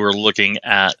where we were looking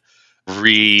at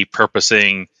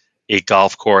repurposing a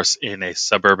golf course in a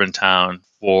suburban town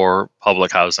for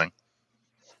public housing.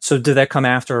 So did that come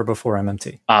after or before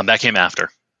MMT? That came after.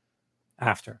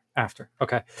 After.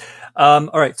 Okay. All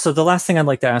right. So the last thing I'd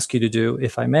like to ask you to do,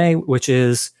 if I may, which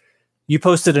is you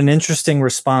posted an interesting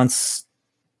response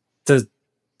to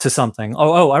something.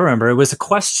 I remember. It was a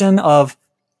question of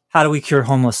how do we cure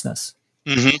homelessness?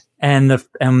 Mm-hmm. And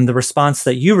the response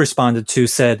that you responded to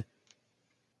said,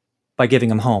 by giving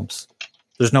them homes.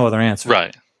 There's no other answer.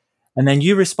 Right. And then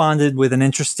you responded with an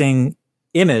interesting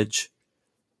image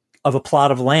of a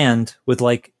plot of land with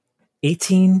like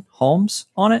 18 homes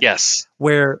on it. Yes.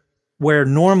 Where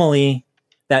normally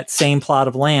that same plot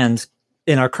of land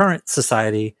in our current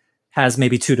society has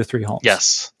maybe 2 to 3 homes.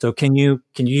 Yes. So can you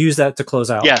use that to close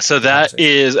out? Yeah. So that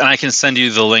is, and I can send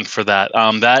you the link for that.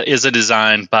 That is a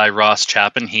design by Ross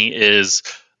Chapin. He is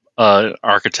an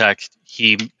architect.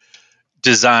 He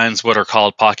designs what are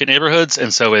called pocket neighborhoods,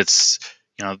 and so it's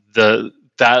the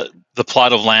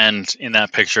plot of land in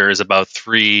that picture is about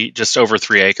just over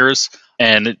 3 acres,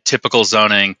 and typical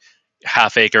zoning,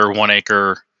 half acre, 1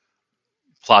 acre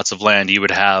plots of land, you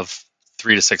would have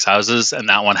 3 to 6 houses, and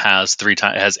that one has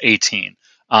 18.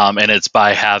 And it's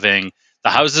by having the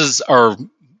houses are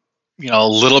a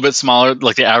little bit smaller.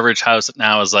 Like the average house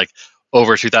now is like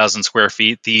over 2,000 square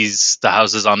feet. The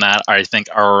houses on that I think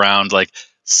are around like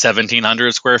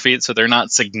 1,700 square feet, so they're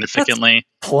not significantly.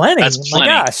 That's plenty. That's plenty.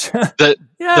 My gosh.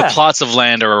 The plots of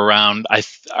land are around I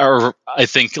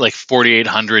think like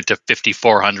 4,800 to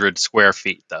 5,400 square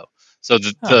feet though. So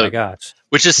my gosh,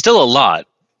 which is still a lot.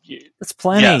 That's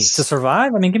plenty to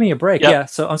survive. I mean, give me a break. Yep. Yeah.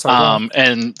 So I'm sorry.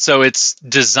 And so it's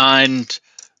designed.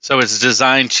 So it's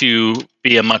designed to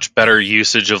be a much better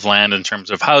usage of land in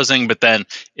terms of housing, but then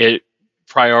it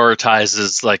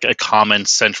prioritizes like a common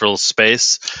central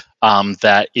space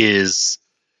that is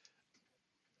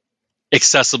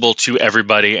accessible to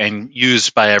everybody and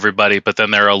used by everybody. But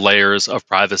then there are layers of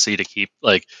privacy to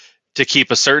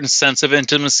keep a certain sense of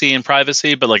intimacy and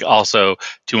privacy, but like also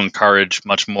to encourage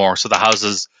much more. So the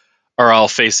houses are all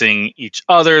facing each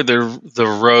other. The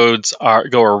roads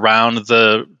go around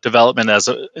the development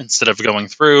instead of going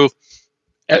through.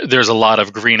 There's a lot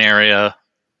of green area,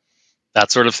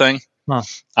 that sort of thing. Huh.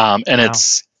 And wow.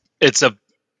 it's a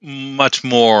much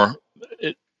more.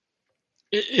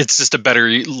 It's just a better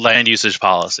land usage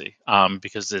policy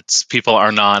because people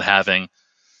are not having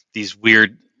these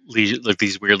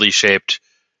weirdly shaped.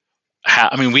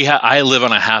 I live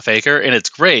on a half acre and it's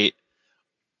great,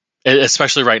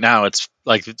 especially right now. It's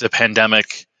like the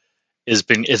pandemic it's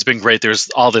been great. There's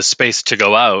all this space to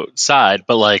go outside,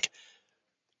 but like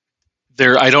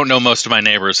I don't know most of my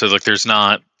neighbors, so like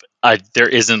there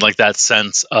isn't like that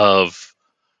sense of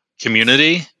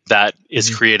community that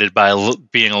is created by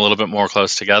being a little bit more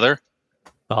close together.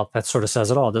 Well, that sort of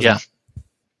says it all, doesn't it?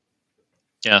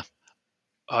 Yeah.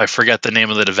 Oh, I forget the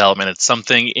name of the development. It's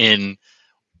something in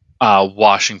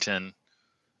Washington.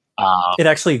 It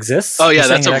actually exists? Oh yeah,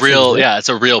 it's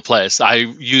a real place. I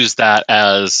use that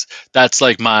that's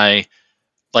like my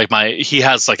he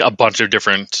has like a bunch of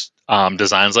different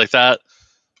designs like that.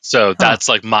 So that's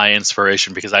like my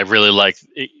inspiration because I really like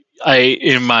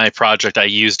in my project I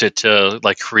used it to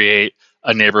like create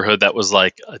a neighborhood that was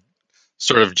like a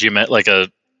sort of like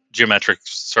a geometric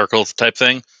circle type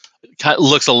thing. It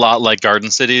looks a lot like Garden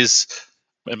Cities,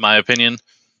 in my opinion.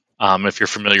 If you're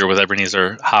familiar with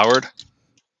Ebenezer Howard.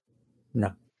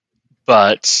 No.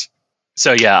 But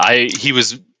so yeah,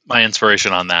 my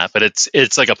inspiration on that, but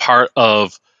it's like a part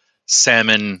of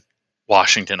Salmon,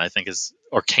 Washington, I think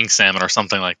or King Salmon or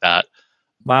something like that.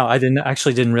 Wow, I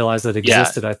didn't realize that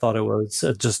existed. I thought it was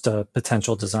just a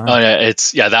potential design. Oh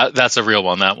yeah, that's a real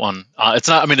one. That one, it's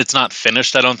not. I mean, it's not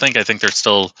finished. I don't think. I think they're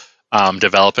still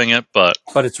developing it, but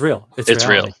it's real. It's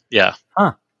real. Yeah.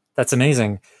 Huh. That's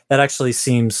amazing. That actually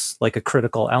seems like a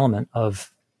critical element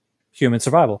of human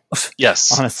survival.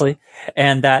 Yes. Honestly,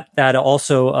 and that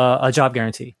also a job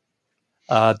guarantee,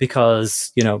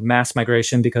 because mass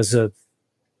migration because of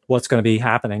what's going to be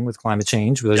happening with climate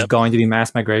change. There's going to be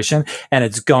mass migration, and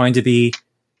it's going to be,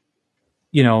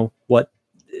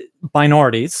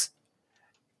 minorities,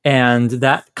 and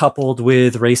that coupled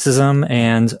with racism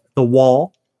and the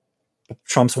wall,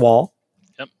 Trump's wall,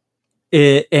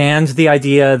 and the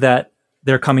idea that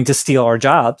they're coming to steal our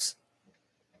jobs.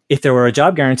 If there were a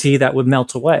job guarantee, that would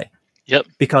melt away. Yep.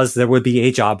 Because there would be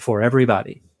a job for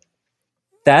everybody.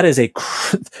 That is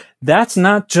that's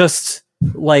not just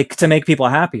like to make people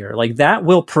happier. Like that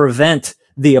will prevent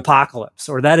the apocalypse,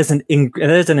 or that is an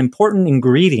important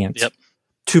ingredient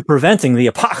to preventing the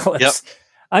apocalypse. Yep.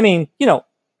 I mean,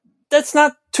 that's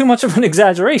not too much of an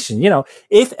exaggeration.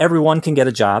 If everyone can get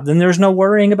a job, then there's no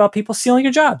worrying about people stealing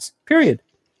your jobs. Period.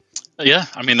 Yeah,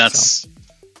 I mean that's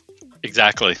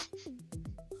exactly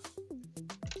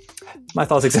my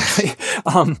thoughts. Exactly.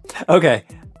 Okay.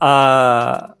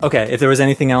 Okay. If there was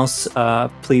anything else,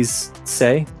 please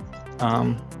say.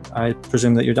 I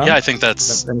presume that you're done. Yeah, I think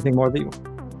that's anything more that you.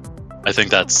 I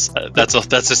think that's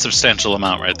a substantial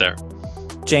amount right there.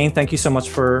 Jane, thank you so much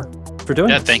for doing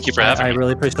it. Yeah, thank you for having me. I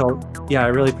really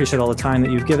appreciate all the time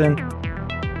that you've given.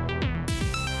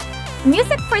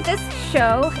 Music for this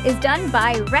show is done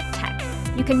by Rectech.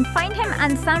 You can find him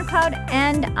on SoundCloud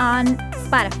and on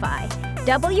Spotify.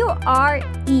 WRECKTECH.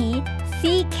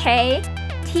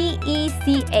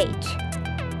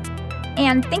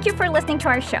 And thank you for listening to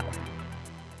our show.